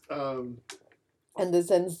 And this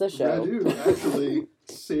ends the show. Radu actually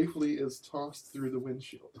safely is tossed through the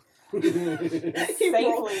windshield.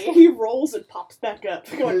 Safely. He rolls and pops back up.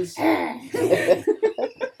 Going,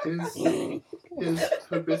 His his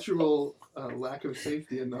habitual lack of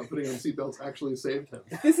safety and not putting on seatbelts actually saved him.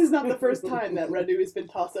 this is not the first time that Radu has been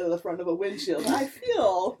tossed out of the front of a windshield. I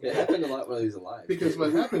feel. It happened a lot while he was alive. Because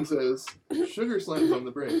what happens is Sugar slams on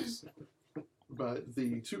the brakes, but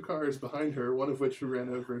the 2 cars behind her, one of which ran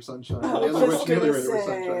over Sunshine, and I the was other which just nearly gonna ran over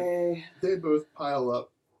Sunshine, say. they both pile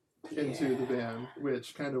up into the van,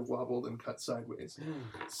 which kind of wobbled and cut sideways.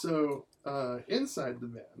 So inside the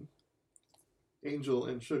van, Angel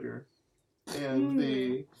and Sugar and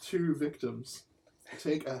the 2 victims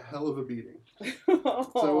take a hell of a beating. So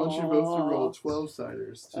I want you both to roll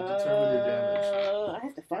 12-siders to determine your damage. I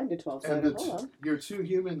have to find a 12 And sider. Hold on. your 2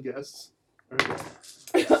 human guests are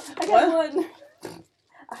I got one.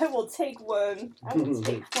 I will take one. I will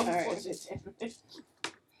take one. Alright. point of damage.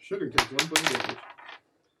 Sugar takes 1 point of damage.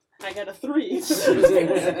 I got a 3.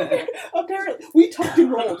 Apparently, we tucked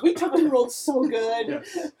and rolled. We tucked and rolled so good.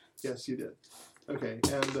 Yes, yes, you did. Okay,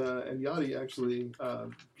 and Yachty actually,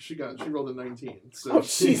 she rolled a 19. So Oh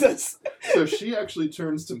Jesus! So she actually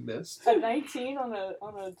turns to mist. A 19 on a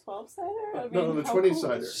 12-sider? No, on a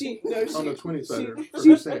 20-sider. On a 20-sider for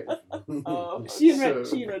her save. Oh, She and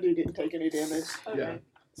So- Radu didn't take any damage. okay. Yeah.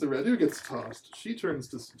 So Radu gets tossed. She turns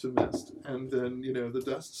to mist, and then the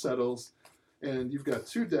dust settles, and you've got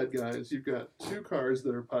 2 dead guys. You've got 2 cars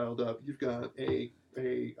that are piled up. You've got a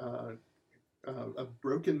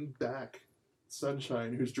broken back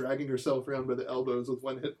Sunshine who's dragging herself around by the elbows with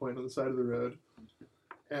 1 hit point on the side of the road,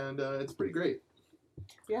 and it's pretty great.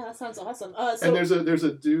 Yeah, that sounds awesome. And there's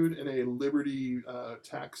a dude in a Liberty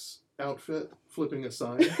tax outfit flipping a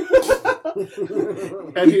sign,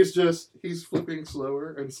 and he's flipping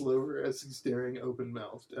slower and slower as he's staring open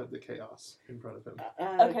mouthed at the chaos in front of him.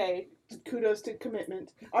 Okay. Kudos to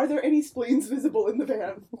commitment. Are there any spleens visible in the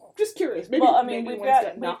van? Just curious. Maybe. Well, I mean, maybe we've one's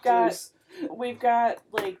got- knocked we've got- loose. We've got,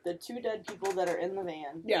 like, the 2 dead people that are in the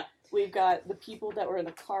van. Yeah. We've got the people that were in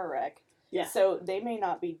a car wreck. Yeah. So they may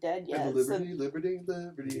not be dead yet. And So Liberty.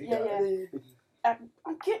 Yeah,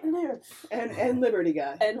 I'm getting there. And Liberty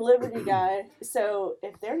guy. And Liberty Guy. So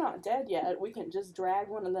if they're not dead yet, we can just drag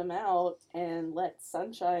one of them out and let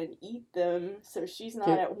Sunshine eat them so she's not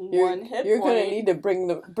at 1 hit You're point. gonna need to bring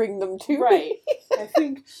them to me. Right. I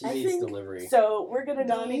think. She I needs think. delivery. So we're gonna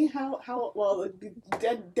Donnie, need how well the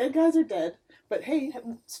dead guys are dead, but hey,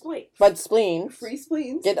 spleen. But spleens. free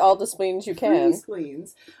spleens. Get all the spleens you free can.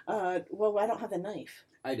 spleens. Well, I don't have the knife.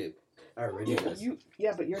 I do. I already do.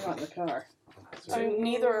 Yeah, but you're not in the car.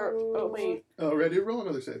 Neither. Oh wait, Oh, ready? Roll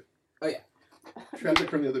another save. Oh, yeah. Traffic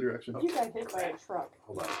from the other direction. you got hit by a truck.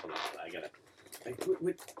 Hold on. I gotta.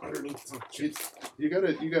 Underneath some You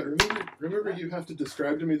gotta remember you have to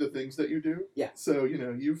describe to me the things that you do. Yeah. So,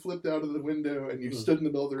 you flipped out of the window and you stood in the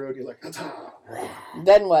middle of the road and you're like, "Hata!"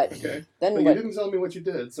 Then what? Okay. Then But you what? didn't tell me what you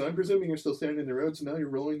did, so I'm presuming you're still standing in the road, so now you're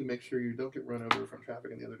rolling to make sure you don't get run over from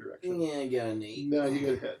traffic in the other direction. Yeah, I got an 8. No, you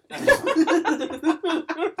get hit.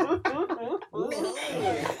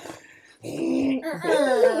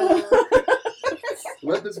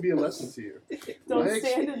 Let this be a lesson to you. Don't I ex-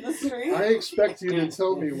 stand in the street. I expect you to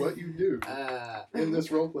tell me what you do Ah, in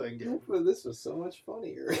this role-playing game. well, this was so much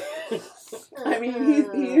funnier. I mean,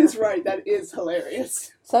 he is right. That is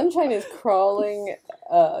hilarious. Sunshine is crawling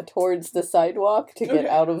towards the sidewalk to get Okay.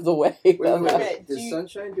 out of the way. Wait, of wait, us. Okay, Does do you-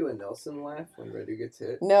 Sunshine do a Nelson laugh when Redu gets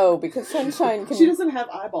hit? No, because Sunshine She can. doesn't have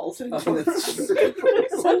eyeballs anymore. Oh, that's true.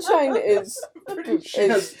 Sunshine is. She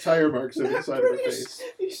has tire marks on the side of her face.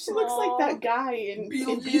 She looks like that guy in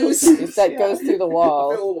Beetlejuice. Beetlejuice. that Yeah. goes through the I feel a wall.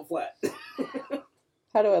 little flat.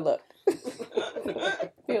 How do I look?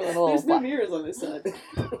 Feeling a little There's no flat. mirrors on this side.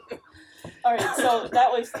 All right, so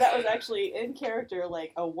that was actually in character.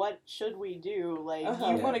 Like, what should we do? Like, Uh-huh.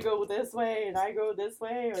 you Yeah. want to go this way and I go this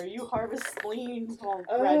way, or you harvest spleens while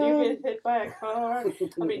Um, Radu get hit by a car?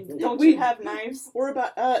 I mean, don't We- you have knives? We're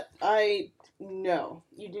about. No,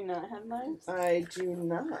 You do not have knives. I do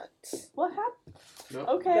not. What happened? Nope.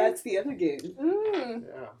 Okay. That's the other game. Mm,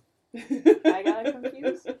 Yeah. I got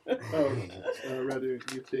confused. Oh, Radu,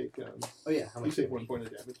 you take Oh yeah, how you much? take 1 point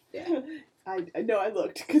of damage. I know. I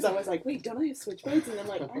looked because I was like, wait, don't I have switchblades? And I'm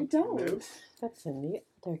like, I don't. No. That's in the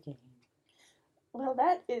other game. Well,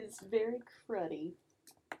 that is very cruddy.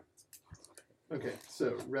 Okay,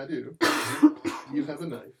 so Radu, you have a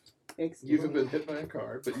knife. Excuse You have me. been hit by a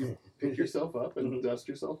car, but you pick yourself up and dust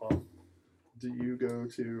yourself off. Do you go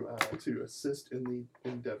to assist in the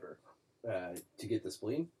endeavor? To get the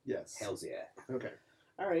spleen? Yes. Hells yeah. Okay.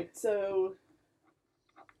 All right, so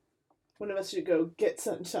one of us should go get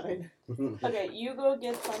Sunshine. Okay, you go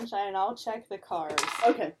get Sunshine, and I'll check the cars.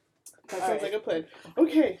 Okay, that sounds Alright. like a plan.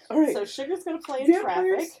 Okay, all right. So Sugar's gonna play in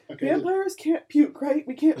Vampires, traffic. Okay. vampires can't puke, right?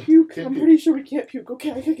 We can't puke. Can't I'm puke. pretty sure we can't puke.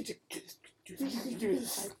 Okay, I can do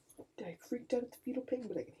this. I freaked out at the fetal pain,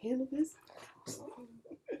 but I can handle this.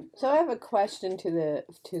 So I have a question to the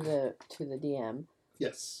DM.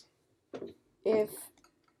 Yes. If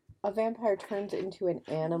a vampire turns into an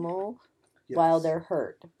animal Yes. while they're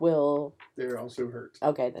hurt, will They're also hurt.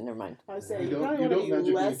 okay then never mind. I was saying, You you, don't probably want to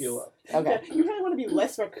magically be less. heal up. Okay. Yeah, you probably want to be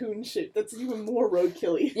less raccoon shaped. That's even more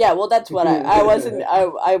roadkilly. Yeah, well, that's what I wasn't.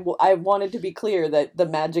 I wanted to be clear that the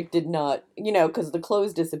magic did not, because the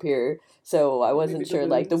clothes disappear, so I wasn't Maybe the sure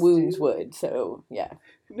like the wounds wounds do. would. So yeah,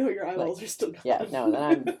 No, your eyeballs are still gone. yeah, no,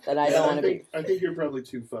 then I don't want to be. I think you're probably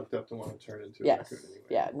too fucked up to want to turn into a Yes, raccoon anyway.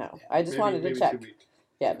 yeah, no. I just Maybe- wanted to maybe check. too weak.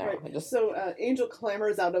 Yeah, no, Right. I just So Angel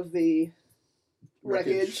clambers out of the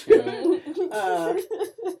wreckage. Yeah. Uh,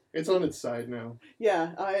 It's on its side now.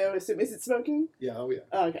 yeah, I assume. Is it smoking? Yeah, oh yeah.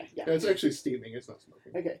 Oh, okay, yeah. It's actually steaming, it's not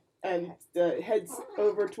smoking. Okay, and heads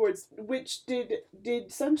over towards which did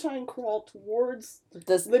Sunshine crawl towards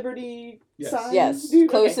this. Liberty Yes. side? Yes, Dude,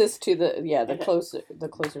 okay. closest to the Okay.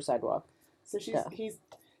 closer sidewalk. So she's Yeah.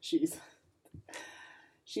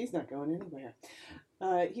 she's not going anywhere.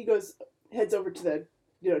 He heads over to the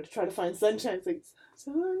to try to find Sunshine. It's like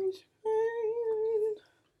Sunshine.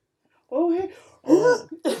 Oh hey.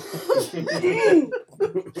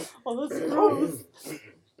 Oh, that's gross.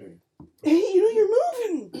 Hey, you're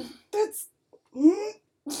moving. That's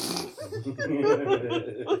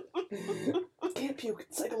can't puke.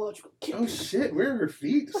 It's psychological. Can't Oh puke. shit, where are her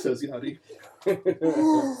feet? Says Yachty.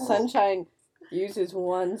 Sunshine uses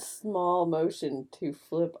one small motion to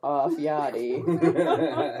flip off Yachty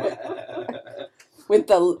with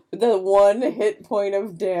the one hit point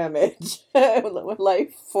of damage,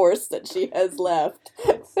 life force that she has left.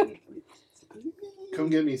 Come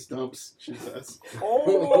get me, Stumps, she says.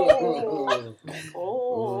 Oh.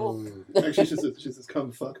 Oh. Actually, she says,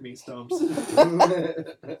 come fuck me, Stumps.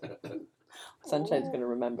 Sunshine's gonna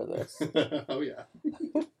remember this. Oh, yeah.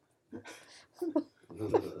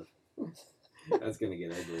 That's gonna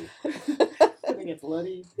get ugly. It's gonna get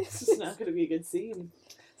bloody. It's just not gonna be a good scene.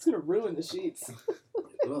 It's gonna ruin the sheets.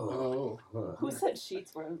 Oh. Who said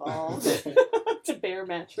sheets were involved? It's a bare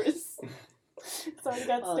mattress. It's already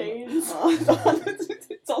got stains.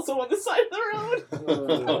 It's also on the side of the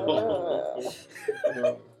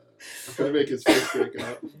road. Gonna make his face break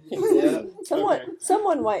out. Yeah.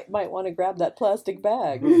 Someone might want to grab that plastic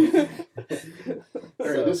bag. Alright,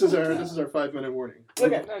 this is our 5-minute warning.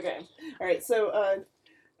 Okay. Okay. All right. So,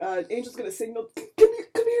 Angel's gonna signal. Come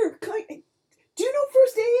here. Do you know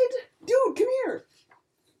first aid, dude? Come here,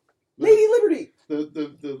 Lady Liberty. The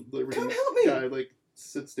Liberty Come help me. guy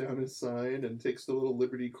sits down his sign and takes the little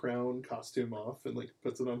Liberty crown costume off and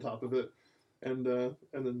puts it on top of it, and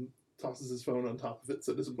then tosses his phone on top of it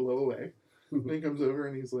so it doesn't blow away. And he comes over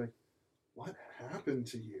and he's like, "What happened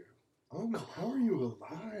to you? Oh my, how are you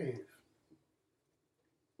alive?"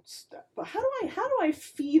 Stop. But how do I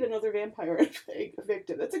feed another vampire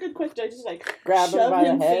victim? That's a good question. I just Grab him shove by the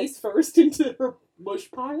him head. face first into her mush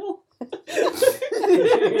pile.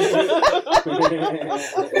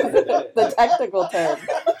 The technical term.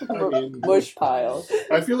 I mean, Mush pile.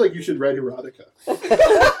 I feel like you should write erotica.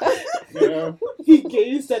 You know? He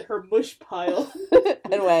gazed at her mush pile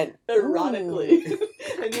And went, erotically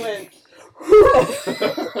and went,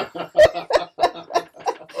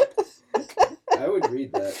 I would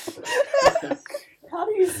read that. How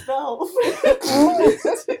do you spell?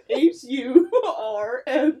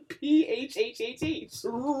 HURMPHHHH.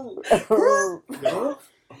 No?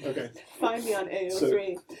 Okay. Find me on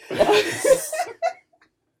AO3.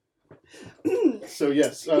 So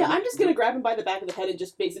yes. Yeah, I'm just gonna grab him by the back of the head and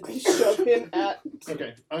just basically shove him at.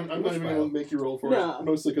 Okay, I'm not even going to make you roll for No. it,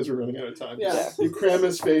 mostly because we're running out of time. Yeah. You cram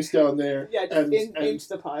his face down there, Yeah, just and, into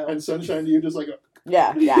the pile. and Sunshine to you just like,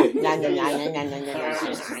 yeah. She's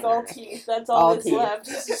just all teeth. That's all, All that's teeth. left.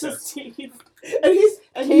 It's just teeth. and he's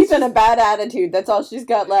Keith in a bad attitude. That's all she's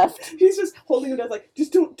got left. he's just holding him down like,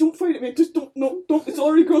 just don't fight it, man. Just don't, it's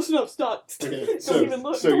already gross enough. Stop. okay, Don't even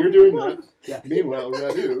look. so you're doing that. Yeah. Meanwhile,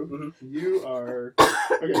 Radu, Mhm. you are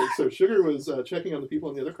okay. So Sugar was checking on the people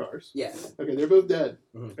in the other cars. Yeah. Okay, they're both dead.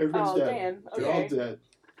 Mhm. Everyone's Oh, dead. damn. They're all Okay. dead.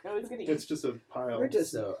 I was gonna eat. It's just a pile. We're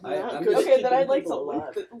just So not I'm good just, at Okay, then I'd like to keeping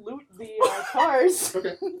people loot the cars.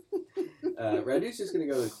 Okay, Radu's just gonna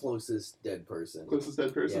go to the closest dead person. closest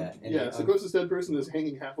dead person. Yeah, and Yeah. So closest dead person is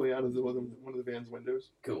hanging halfway out of one of the van's windows.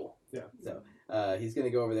 Cool. Yeah. So he's gonna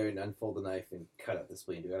go over there and unfold the knife and cut out the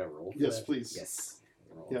spleen. Do I gotta roll? For Yes, that? please. Yes.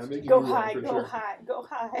 Roll. Yeah, making Go you roll high, for go sure. high, go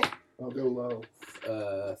high. I'll go low.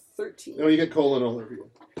 13. No, you get colon all over you.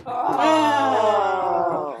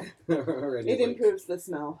 Oh. Already It like- improves the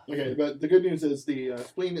smell. Okay, but the good news is the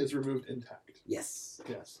spleen is removed intact. Yes.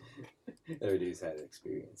 Yes. Radu's had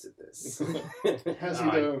experience at this. Has he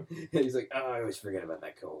Oh, though? He's like, oh, I always forget about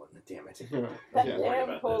that colon. Damn it. That Yeah. worry damn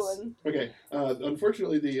about colon. Okay.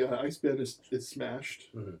 Unfortunately, the ice bin is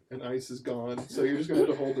smashed Mhm. and ice is gone. So you're just gonna have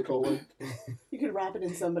to hold the colon. You could wrap it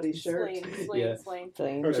in somebody's shirt. Slain, Yeah. slain.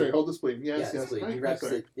 Thing. Or sorry, hold the spleen. Yes, yeah, yes. spleen. Hi, He I'm wraps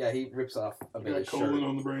sorry. it. Yeah, he rips off a bit Got of colon shirt.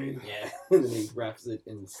 on the brain. Yeah, and then he wraps it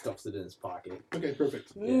and stuffs it in his pocket. Okay,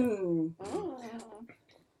 perfect. Mmm.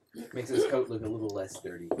 Makes his coat look a little less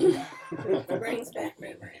dirty. Brings back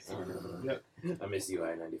memories. Yep. I miss you,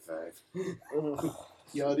 I-95.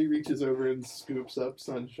 Yadi reaches over and scoops up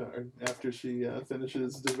Sunshine after she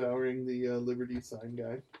finishes devouring the Liberty sign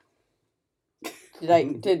guy.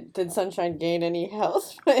 Did Sunshine gain any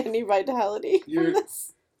health, any vitality You're- from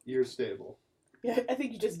this? You're stable. Yeah, I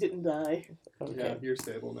think you just didn't die. Yeah, Okay. you're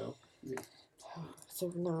stable now.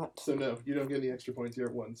 So not. So no, you don't get any extra points. You're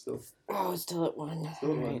at 1 still. Oh, still at 1.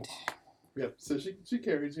 Still at one. Alright. Yep. So she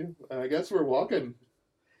carries you. I guess we're walking.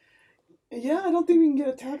 Yeah, I don't think we can get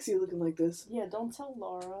a taxi looking like this. Yeah, don't tell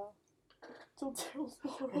Laura. Don't tell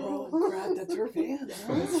Laura. Oh, crap, that's her van.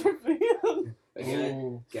 That's her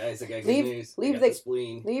van. Guys, I got good Leave- news. I leave got the- the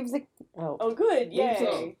spleen. Leave the. Oh. Oh, good. Oh,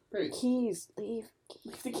 Yay. great. Keys. Leave.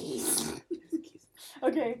 Leave the keys.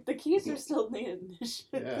 Okay, the keys are still in the ignition.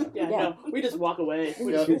 Yeah. Yeah, Yeah. no, we just walk away.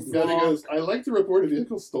 We Yeah, just Yadi walk. goes, I'd like to report a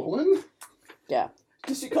vehicle stolen.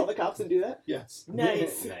 Does she call the cops and do that? Yes.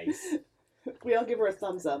 Nice. Nice. We all give her a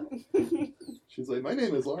thumbs up. She's like, my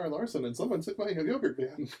name is Laura Larson, and someone took my yogurt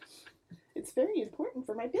van. It's very important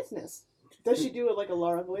for my business. Does she do it like a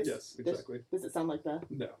Laura voice? Yes, exactly. Does it sound like that?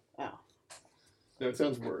 No. Oh. No, it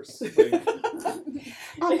sounds worse.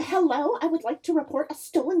 Like, Hello, I would like to report a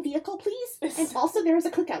stolen vehicle, please. And also, there is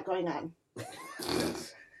a cookout going on.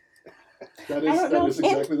 yes. That I don't know. is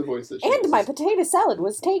exactly the voice that she And my uses. potato salad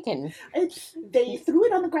was taken. They threw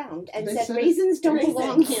it on the ground and They said said raisins don't raisins.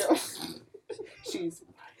 belong here. She's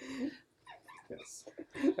Yes.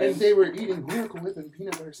 And they were eating Miracle Whip and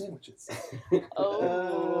peanut butter sandwiches.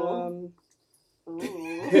 Oh. Ooh.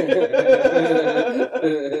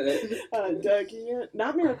 Dougie,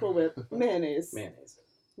 not Miracle Whip, mayonnaise Mayonnaise.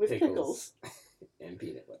 with pickles. And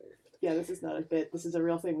peanut butter. Yeah, this is not a bit. This is a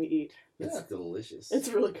real thing we eat. It's Yeah. delicious. It's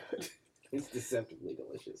really good. It's deceptively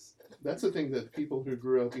delicious. That's the thing that people who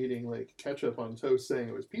grew up eating like ketchup on toast saying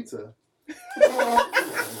it was pizza.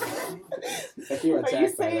 If you're Are you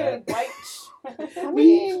attacked by saying that,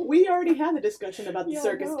 white? We already had a discussion about the Yeah, I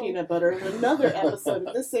circus know. peanut butter in another episode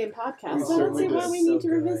of this same podcast, We so I don't see certainly why did. we need So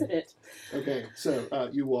to revisit it. Okay, so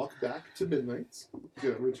you walk back to Midnight's,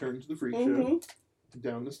 return to the freak show, Mhm.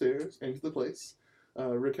 down the stairs, into the place.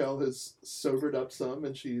 Raquel has sobered up some,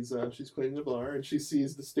 and she's cleaning the bar, and she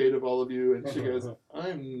sees the state of all of you, and she goes,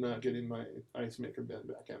 "I'm not getting my ice maker bin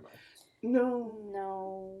back, am I?" No,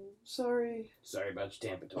 No. sorry. sorry about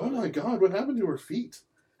your Tampa Oh my God, what happened to her feet?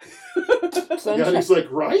 Sunshine, Yadi's like,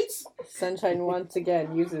 right? Sunshine once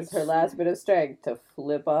again uses her last bit of strength to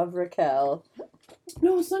flip off Raquel.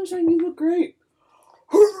 No, Sunshine, you look great.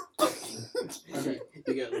 Okay.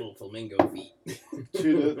 You got little flamingo feet.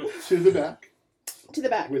 To the back. To the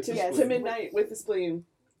back. With To, the to spleen. Midnight with the spleen.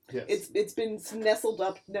 Yes. It's been nestled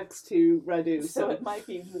up next to Radu, So it might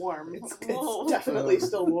be warm. it's Oh. definitely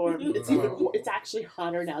still warm. It's actually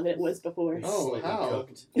hotter now than it was before. Oh, Slightly how?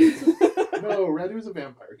 cooked. No, Radu's a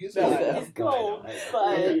vampire. He's No, fine. It's cold, I know.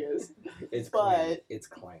 but There he is. It's but- clammy. It's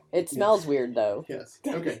clammy. It smells weird though. Yes.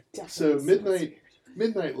 Okay. Definitely So smells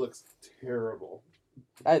Midnight looks terrible.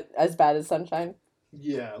 As bad as Sunshine?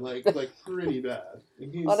 Yeah, like pretty bad.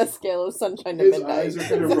 And he's, On a scale of Sunshine to his Midnight. eyes are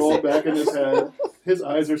kind of rolled back in his head. His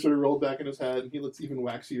eyes are sort of rolled back in his head, and he looks even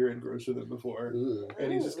waxier and grosser than before. Ugh.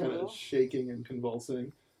 And he's just kind Ooh. of shaking and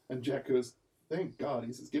convulsing. And Jack goes, "Thank God."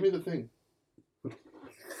 He says, "Give me the thing."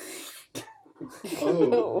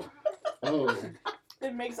 Oh, oh,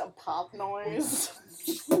 It makes a pop noise.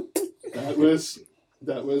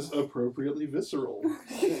 that was appropriately visceral.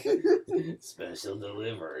 Special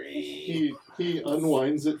delivery. He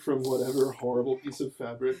unwinds it from whatever horrible piece of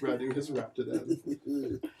fabric Radu has wrapped it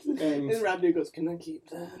in, And and Radu goes, "Can I keep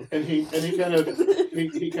that?"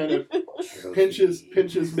 he kind of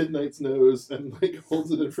pinches Midnight's nose and like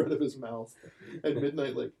holds it in front of his mouth, and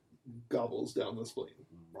Midnight like gobbles down the spleen.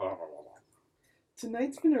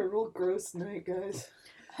 Tonight's been a real gross night, guys.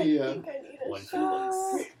 He, I think I need a One shot.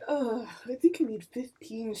 I think I need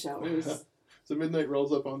 15 showers. So Midnight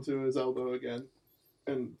rolls up onto his elbow again,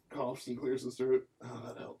 and coughs and clears his throat. Oh,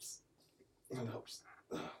 that helps. That helps.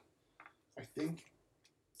 I think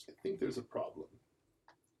there's a problem.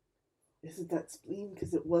 Isn't that spleen?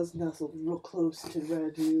 Because it was nestled real close to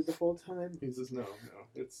Radu the whole time. He says, "No,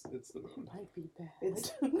 it's the moon." Might be bad.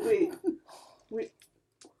 It's wait,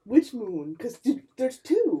 which moon? Because there's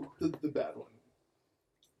two. The bad one.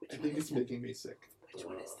 I think it's making me sick. Which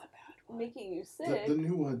one is the bad one? Making you The sick.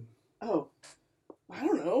 new one. Oh, I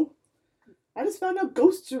don't know. I just found out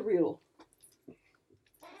ghosts are real.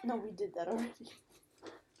 No, we did that already.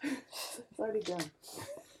 It's already done.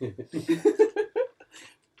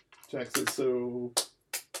 Jack says, "So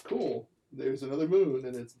cool. There's another moon,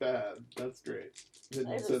 and it's bad. That's great." Then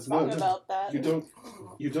he There's a says, song "No, about that.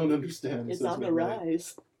 you don't understand." It's says on the Midnight.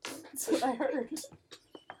 rise. That's what I heard.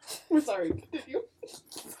 We're sorry. Continue.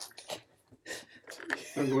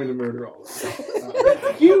 I'm going to murder all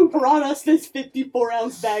of you. You brought us this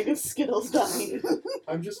 54-ounce bag of Skittles, Donnie.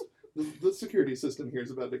 I'm just the security system here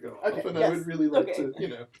is about to go off, Okay, and I yes. would really like Okay.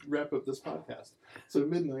 to wrap up this podcast. So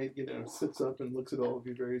Midnight sits up and looks at all of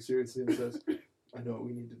you very seriously and says, "I know what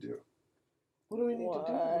we need to do. What do we need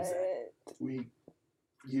to do?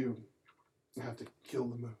 You have to kill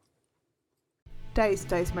the moon." Dice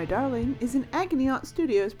Dice My Darling is an Agony Aunt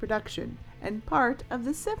Studios production and part of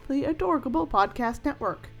the Simply Adorkable podcast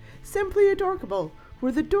network. Simply Adorkable,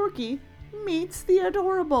 where the dorky meets the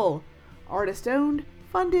adorable. Artist owned,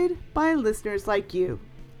 funded by listeners like you.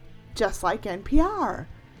 Just like NPR.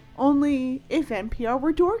 Only if NPR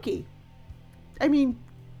were dorky. I mean,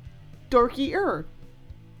 dorkier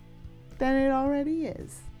than it already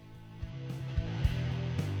is.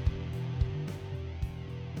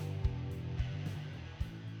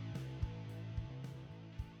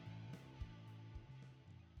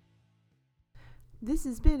 This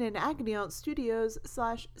has been an Agony Aunt Studios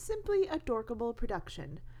 / Simply Adorkable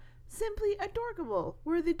production. Simply Adorkable,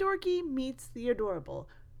 where the dorky meets the adorable.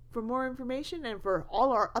 For more information and for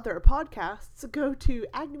all our other podcasts, go to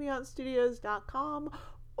agonyauntstudios.com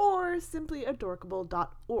or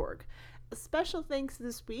simplyadorkable.org. A special thanks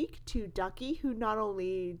this week to Ducky, who not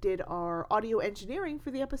only did our audio engineering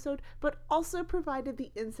for the episode, but also provided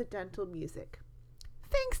the incidental music.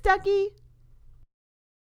 Thanks, Ducky!